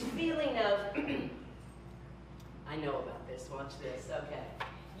 it's this feeling of, I know about this, watch this, okay.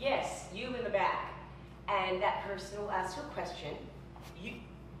 Yes, you in the back. And that person will ask you a question,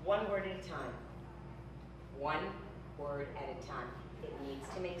 one word at a time. One word at a time. It needs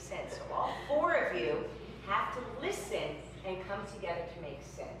to make sense. So all 4 of you have to listen and come together to make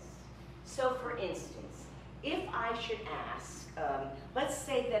sense. So for instance, if I should ask, let's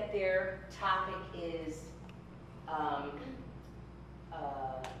say that their topic is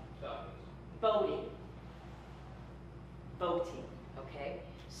voting, okay?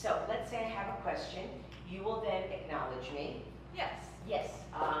 So let's say I have a question. You will then acknowledge me. Yes. Yes.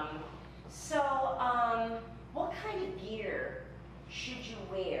 What kind of gear should you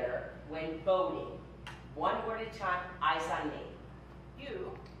wear when voting? One word at a time, eyes on me.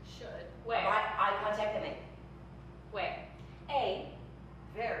 You should wear. Eye contact at me. Wear. A,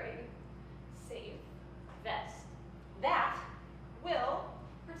 Very safe vest that will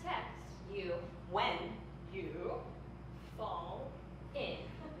protect you when you fall in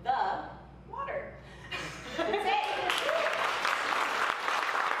the water. That's it.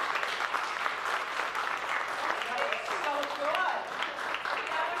 So good.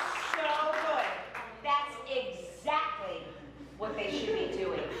 That was so good. That's exactly what they should be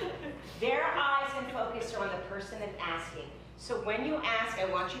doing. Their eyes and focus are on the person that's asking. So when you ask, I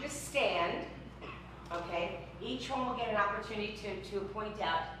want you to stand, okay? Each one will get an opportunity to point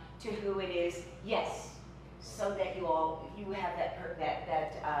out to who it is, yes, so that you have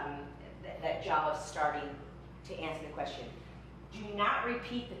that job of starting to answer the question. Do not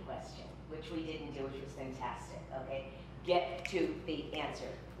repeat the question, which we didn't do, which was fantastic, okay? Get to the answer.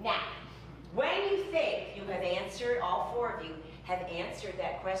 Now, when you think you have answered, all 4 of you have answered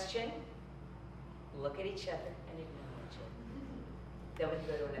that question, look at each other and acknowledge it. Then we can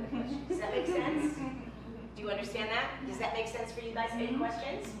go to another question. Does that make sense? Do you understand that? Does that make sense for you guys? Any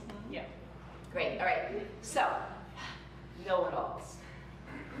questions? Yeah. Great, all right. So, know-it-alls.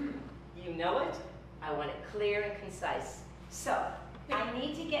 You know it, I want it clear and concise. So, I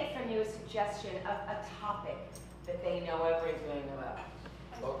need to get from you a suggestion of a topic that they know everything about.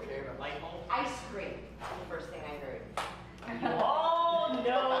 Okay, the light bulb. Ice cream, that's the first thing I heard. Oh,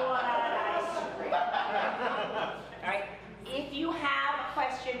 no, not ice cream. All right, if you have a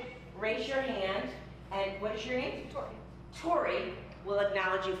question, raise your hand. And what is your name? Tori. Tori, we'll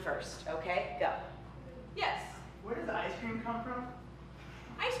acknowledge you first, okay? Go. Yes. Where does ice cream come from?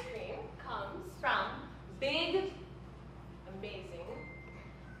 Ice cream comes from big, amazing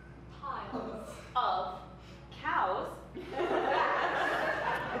piles of cows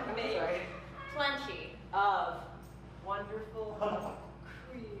that make plenty of wonderful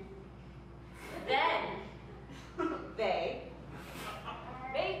cream. Then they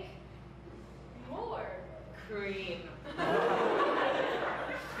make more cream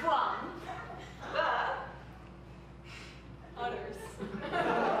from the udders.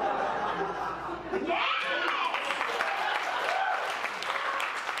 Yes!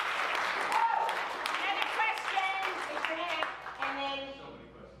 Another question. Raise your hand, and then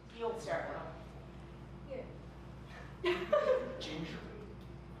you'll start. Here.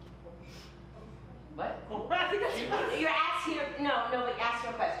 What? You're asking, no, but ask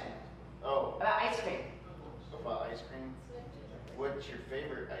your question Oh, about ice cream. about ice cream? What's your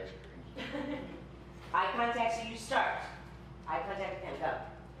favorite ice cream? Eye contact, so you start. Eye contact, and go.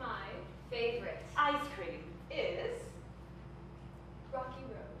 My favorite ice cream is Rocky Road.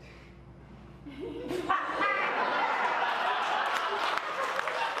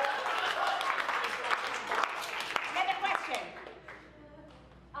 Another question.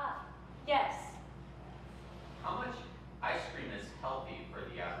 Yes. How much ice cream is healthy for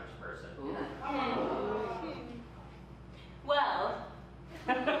the average person? Well,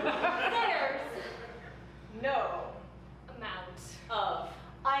 there's no amount of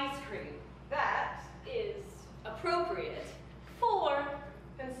ice cream that is appropriate for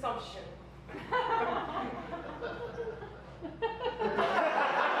consumption.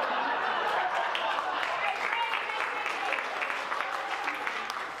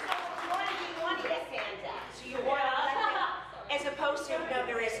 You want to yes and that. So you want to let them, as opposed to, no,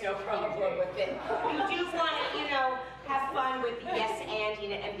 there is no problem with it. You do want to, have fun with the yes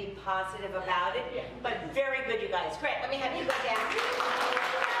and be positive about it. But very good, you guys. Great. Let me have you go down.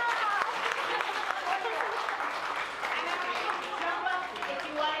 If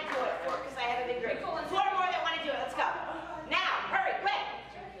you want to do it, because I have a big group. 4 more that want to do it. Let's go. Now, hurry, quick.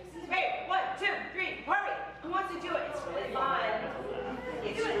 Hey, 1, 2, 3, hurry. Who wants to do it? It's really fun.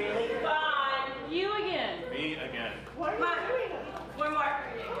 It's really fun. You again. Me again. Come on. 1 more.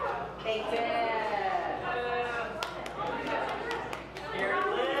 Thank you. All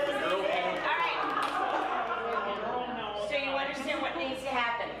right. So you understand what needs to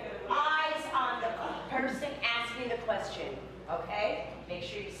happen. Eyes on the person asking the question. Okay? Make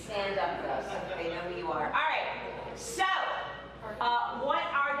sure you stand up though so that they know who you are. All right. So, what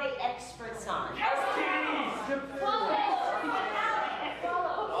are they experts on?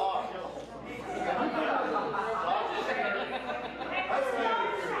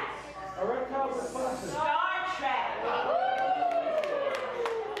 Star Trek.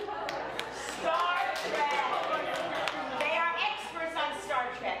 Star Trek. They are experts on Star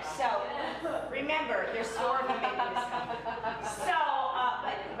Trek. So remember, there's 4 of them making this company. So,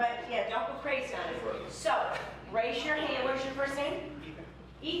 but yeah, don't go crazy on it. So raise your hand. What's your first name?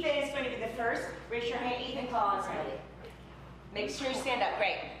 Ethan is going to be the first. Raise your hand. Ethan, call on somebody. Make sure you stand up.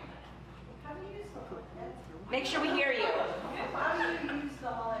 Great. Make sure we hear you. How do you use the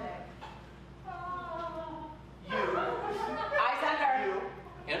holiday? Eyes on her. You,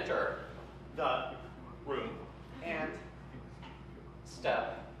 Enter, The room. And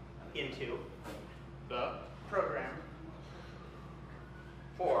step, Into. The. program.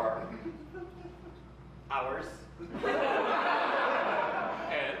 for, Hours.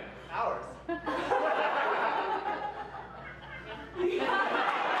 and, Hours.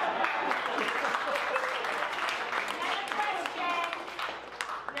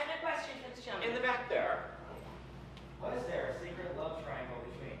 Another question for the gentleman. in the back there. What is there, a secret love triangle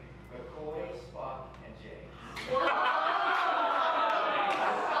between McCoy, Spock, and Jay?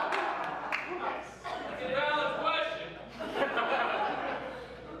 That's a valid question.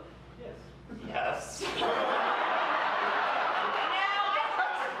 Yes. I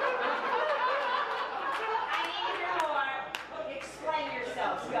need to hear more. Explain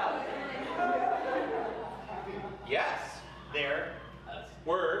yourselves. Go. Yes, There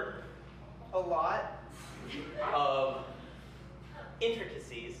were a lot of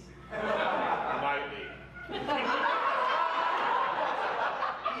intricacies. might be. What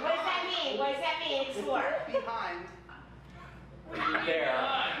does that mean? What does that mean? Explore. Behind. There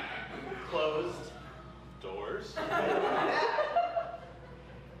Closed doors.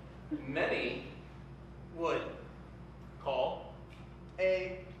 many Would call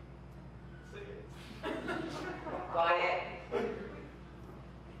A. Quiet.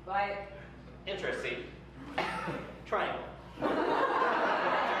 Quiet. interesting triangle.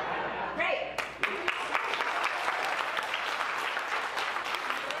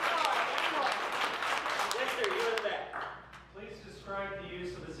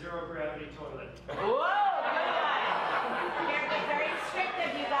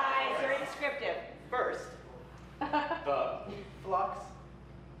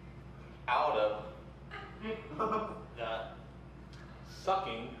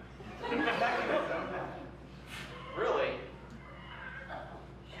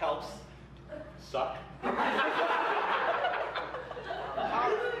 helps. Suck.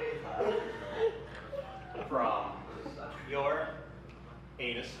 From your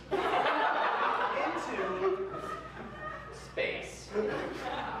anus into space.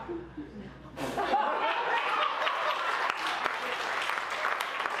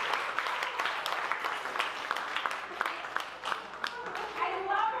 I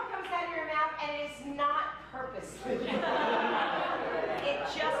love what comes out of your mouth, and it's not purposely. It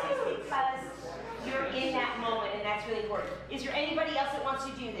just is because you're in that moment, and that's really important. Is there anybody else that wants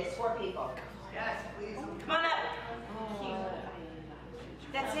to do this? 4 people. Yes, please. Come on up.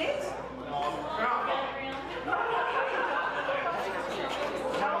 That's it? Oh, I love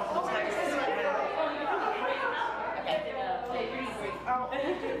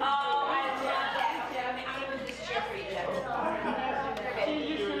that. Okay, I'm gonna move this chair for you, Jeff.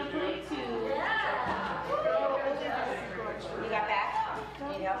 You got back?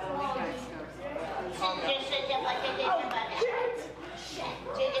 Need help?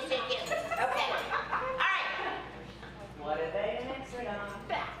 Okay. All right. What are they next on?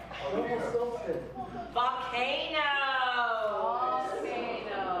 Volcano.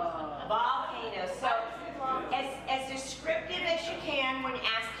 Volcano. So, as descriptive as you can when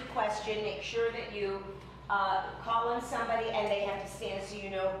asked a question, make sure that you call on somebody and they have to stand so you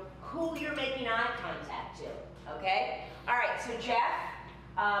know who you're making eye contact to. Okay? All right, so Jeff,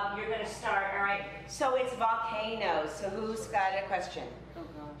 you're going to start. All right. So it's volcanoes. So who's got a question? Oh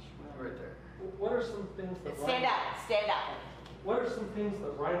gosh. Right there. What are some things that Stand up. Stand up. What are some things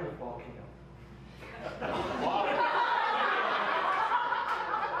that rhyme with volcano?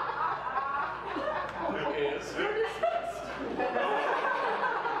 Is.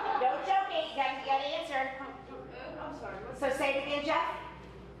 No joking. You got to answer. I'm sorry, what's So say it again, Jeff.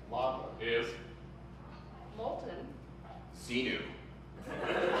 Lava. Is. molten? Xenu.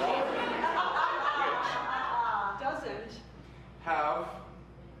 Doesn't. Have.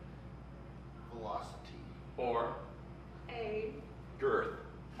 Velocity. Or. A. Girth.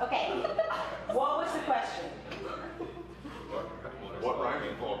 Okay. What was the question? What rhymes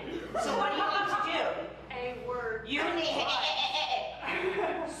with volcano? So what do you need to do? A word. You need.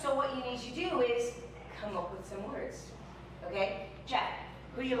 So what you need to do is come up with some words. Okay? Jeff,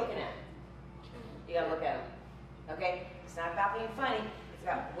 who are you looking at? You gotta look at them. Okay? It's not about being funny. It's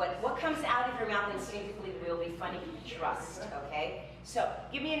about what comes out of your mouth instinctively will be funny. Trust. Okay? So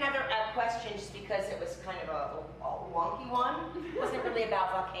give me another question, just because it was kind of a wonky one. It wasn't really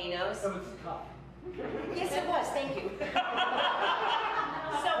about volcanoes. Oh, it's tough. Yes, it was. Thank you.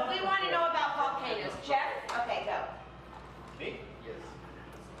 So we want to know about volcanoes. Jeff? Okay, go. Me? Yes.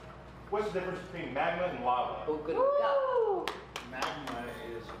 What's the difference between magma and lava? Oh, good. Go. Magma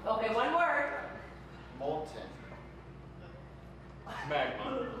is Okay, one word. molten.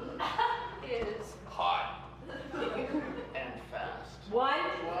 Magma. Is. Hot. And fast. One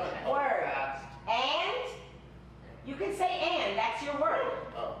word. Fast. And? You can say and. That's your word.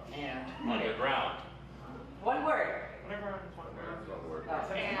 Oh, and. Underground. One word. Oh.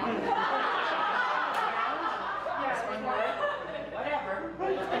 Yes, one word. Whatever.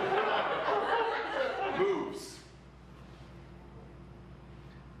 Moves.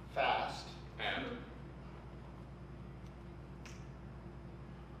 Fast. And.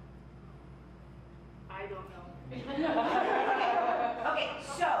 I don't know. Okay,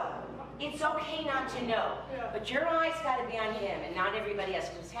 so it's okay not to know, but your eyes got to be on him and not everybody else.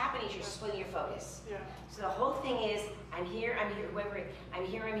 What's happening is you're splitting your focus. Yeah. So the whole thing is, I'm here, wait, I'm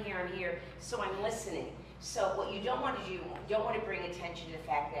here, so I'm listening. So what you don't want to do, you don't want to bring attention to the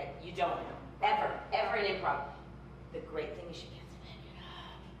fact that you don't know. Ever in improv. The great thing is you get to make it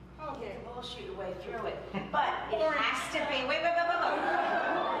up. Okay. Bullshit your way through it. But it has to be, wait.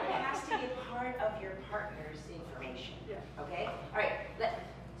 It has to be part of your partner's information. Yeah. Okay? All right.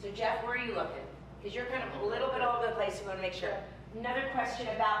 So Jeff, where are you looking? Because you're kind of a little bit all over the place. We want to make sure. Another question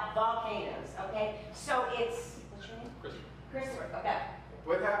about volcanoes. Okay? So it's, what's your name? Christopher. Okay.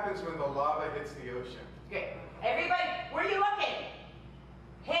 What happens when the lava hits the ocean? Great. Everybody, where are you looking?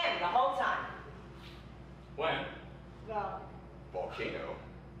 Him the whole time. When The. volcano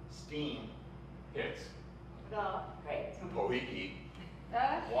Steam. hits The. Great. Pohiki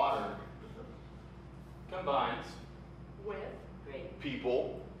Water. combines With. Great.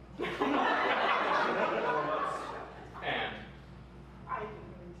 people and I didn't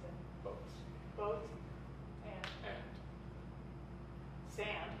even say. boats. Boat. And. And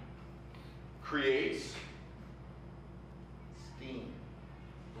Sand. creates Steam.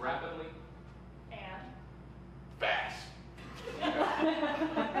 Rapidly. And. fast.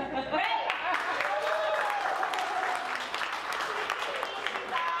 Great.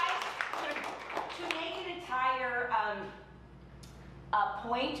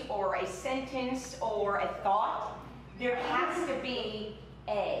 point or a sentence or a thought, there has to be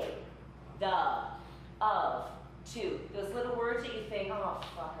a, the, of, to. Those little words that you think, oh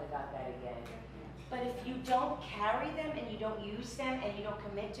fuck, I got that again. But if you don't carry them and you don't use them and you don't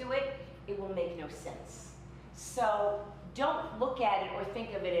commit to it, it will make no sense. So don't look at it or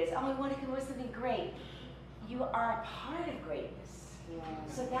think of it as, oh, I want to come up with something great. You are a part of greatness.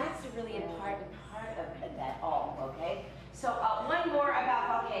 So that's a really important part of that all, okay? So one more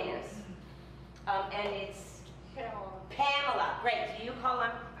about volcanoes. And it's Pamela. Pamela. Great. Do you call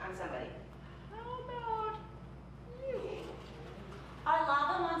on somebody? How about you? Are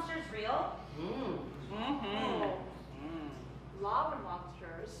lava monsters real? Oh. Lava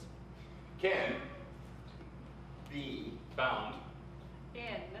monsters Can B. Found.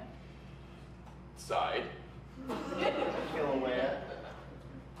 in side Kilauea.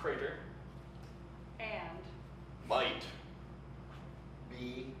 Crater. and might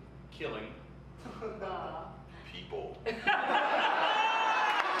B. Killing. the people.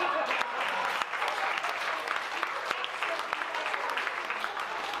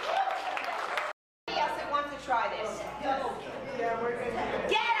 Anybody else that wants to try this? Yeah, we're gonna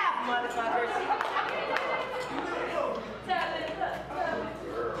Get up, motherfuckers!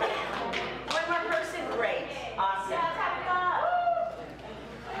 One more person? Great. Awesome. No.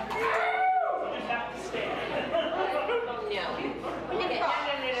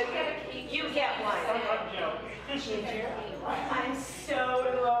 You get one. I'm so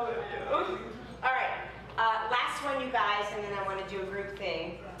in love with you. All right. Last one, you guys, and then I want to do a group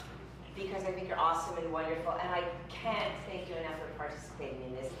thing because I think you're awesome and wonderful, and I can't thank you enough for participating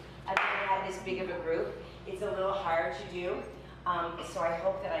in this. I've never had this big of a group. It's a little hard to do, so I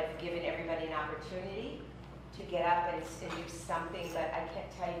hope that I've given everybody an opportunity to get up and do something, but I can't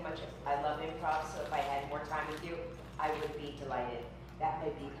tell you much. I love improv, so if I had more time with you, I would be delighted. That may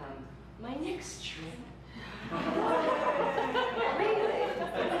become my next trip. Really?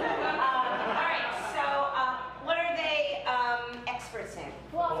 All right, so what are they experts in?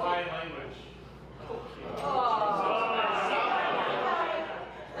 Hawaiian language.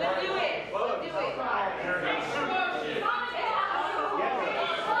 Let's do it. Let's do it.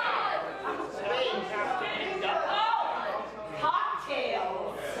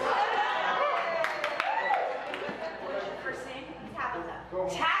 Cocktails. What's your first name?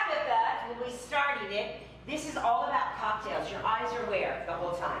 Tabitha, when we started it, this is all about cocktails. Your eyes are where the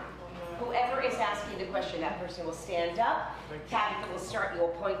whole time? Whoever is asking the question, that person will stand up. Tabitha will start, you will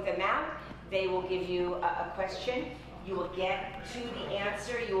point them out. They will give you a question. You will get to the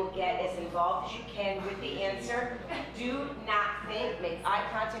answer. You will get as involved as you can with the answer. Do not think, make eye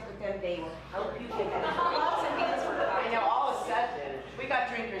contact with them. They will help you get that. I know, all of a sudden, we got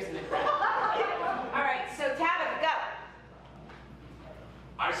drinkers in the crowd. All right, so Tabitha, go.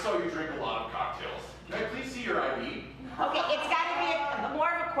 I saw you drink a lot of cocktails. Can I please see your ID? Okay, it's got to be more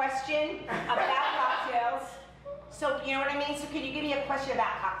of a question about cocktails. So, you know what I mean? So can you give me a question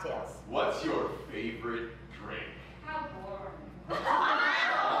about cocktails? What's your favorite drink? how boring.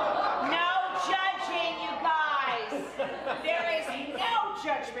 No judging, you guys. There is no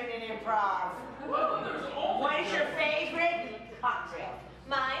judgment in improv. What is your favorite cocktail?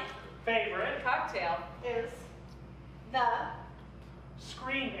 My Favorite cocktail is the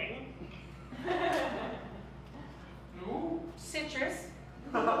screaming. citrus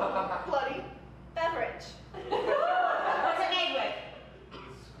bloody beverage. What's it made with?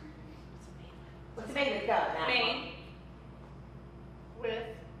 What's it made with? Go now. Made with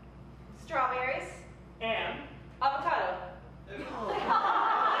strawberries And avocado.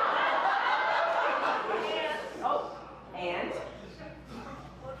 Oh, and?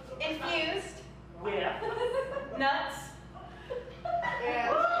 Infused with nuts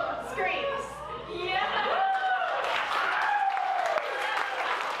and screams. Yeah.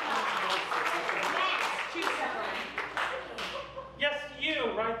 Next, choose someone. yes,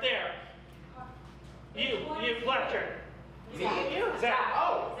 you right there. You lecture. Zach.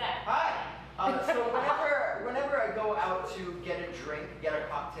 Oh, hi. So whenever I go out to get a drink, get a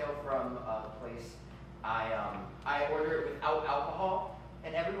cocktail from a place, I order it without alcohol,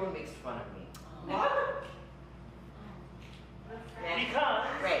 and everyone makes fun of me. Because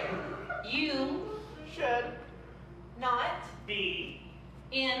Great. You Should not be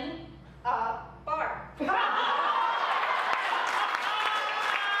in a bar.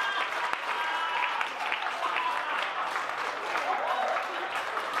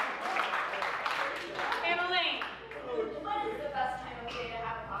 Emily, What is the best time of day to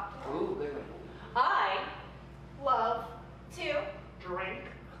have a cocktail? Ooh, good one. I love Two. drink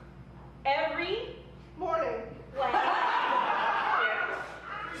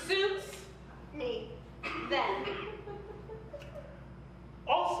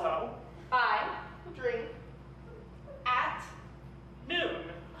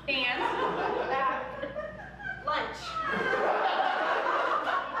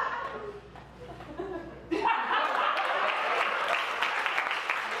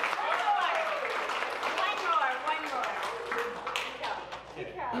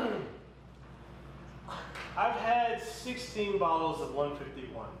I've had 16 bottles of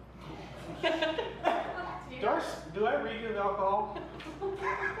 151. Do I read you of alcohol?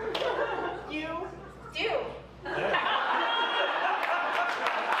 You do. Yeah.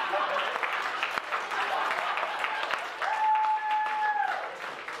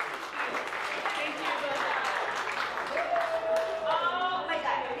 Oh my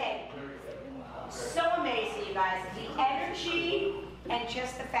God, okay. So amazing, you guys. The energy and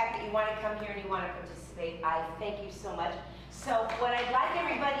just the fact that you want to come here and you want to participate, I thank you so much. So what I'd like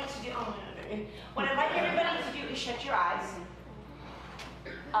everybody to do, is shut your eyes.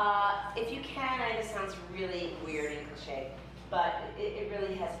 If you can, I know this sounds really weird and cliche, but it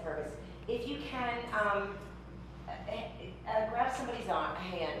really has purpose. If you can, grab somebody's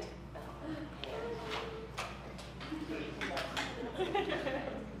hand.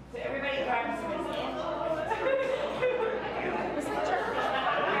 So everybody grab somebody's hand.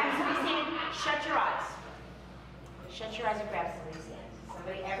 Grab somebody's hand. Shut your eyes. Shut your eyes and grab somebody's hand.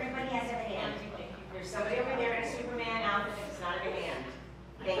 Everybody has a hand. There's somebody over there in a Superman outfit that's not in your hand.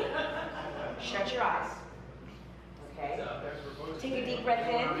 Thank you. Shut your eyes. Okay? Take a deep breath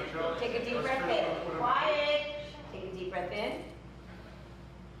in. Take a deep breath in. Quiet. Take a deep breath in.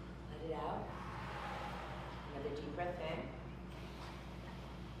 Let it out. Another deep breath in.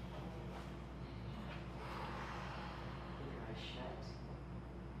 Keep your eyes shut.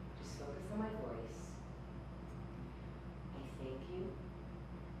 Just focus on my voice. I thank you.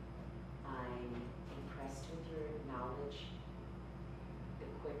 I'm impressed with your knowledge, the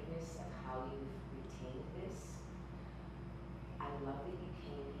quickness of how you've retained this. I love that you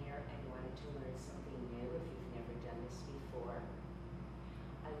came here and wanted to learn something new if you've never done this before.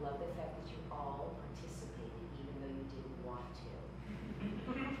 I love the fact that you all participated even though you didn't want to.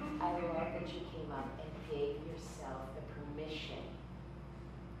 I love that you came up and gave yourself the permission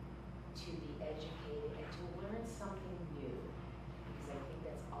to be educated and to learn something new, because I think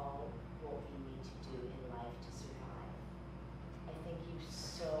that's all what we need to do in life to survive. I thank you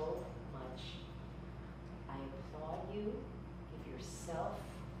so much. I applaud you. Give yourself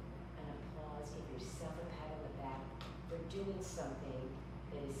an applause. Give yourself a pat on the back for doing something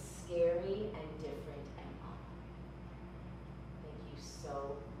that is scary and different and fun. Thank you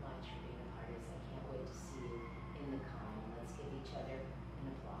so much for being a part of this. I can't wait to see you in the con. Let's give each other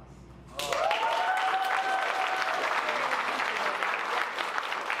an applause.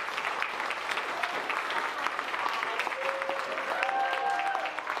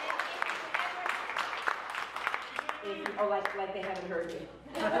 Like they haven't heard me.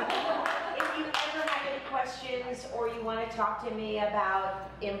 If you ever have any questions or you want to talk to me about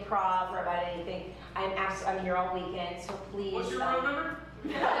improv or about anything, I'm here all weekend, so please. What's your room number?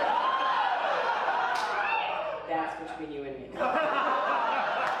 That's between you and me.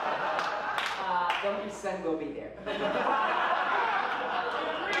 Don't be son, go be there.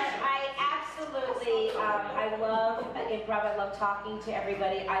 I absolutely, I love improv. I love talking to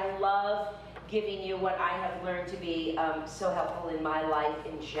everybody. I love giving you what I have learned to be so helpful in my life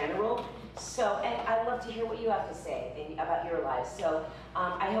in general. So, and I love to hear what you have to say about your lives. So,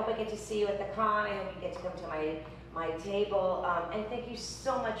 I hope I get to see you at the con. I hope you get to come to my table. And thank you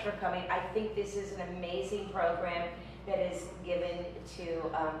so much for coming. I think this is an amazing program that is given to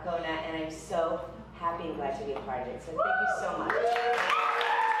Kona, and I'm so happy and glad to be a part of it. So thank you so much.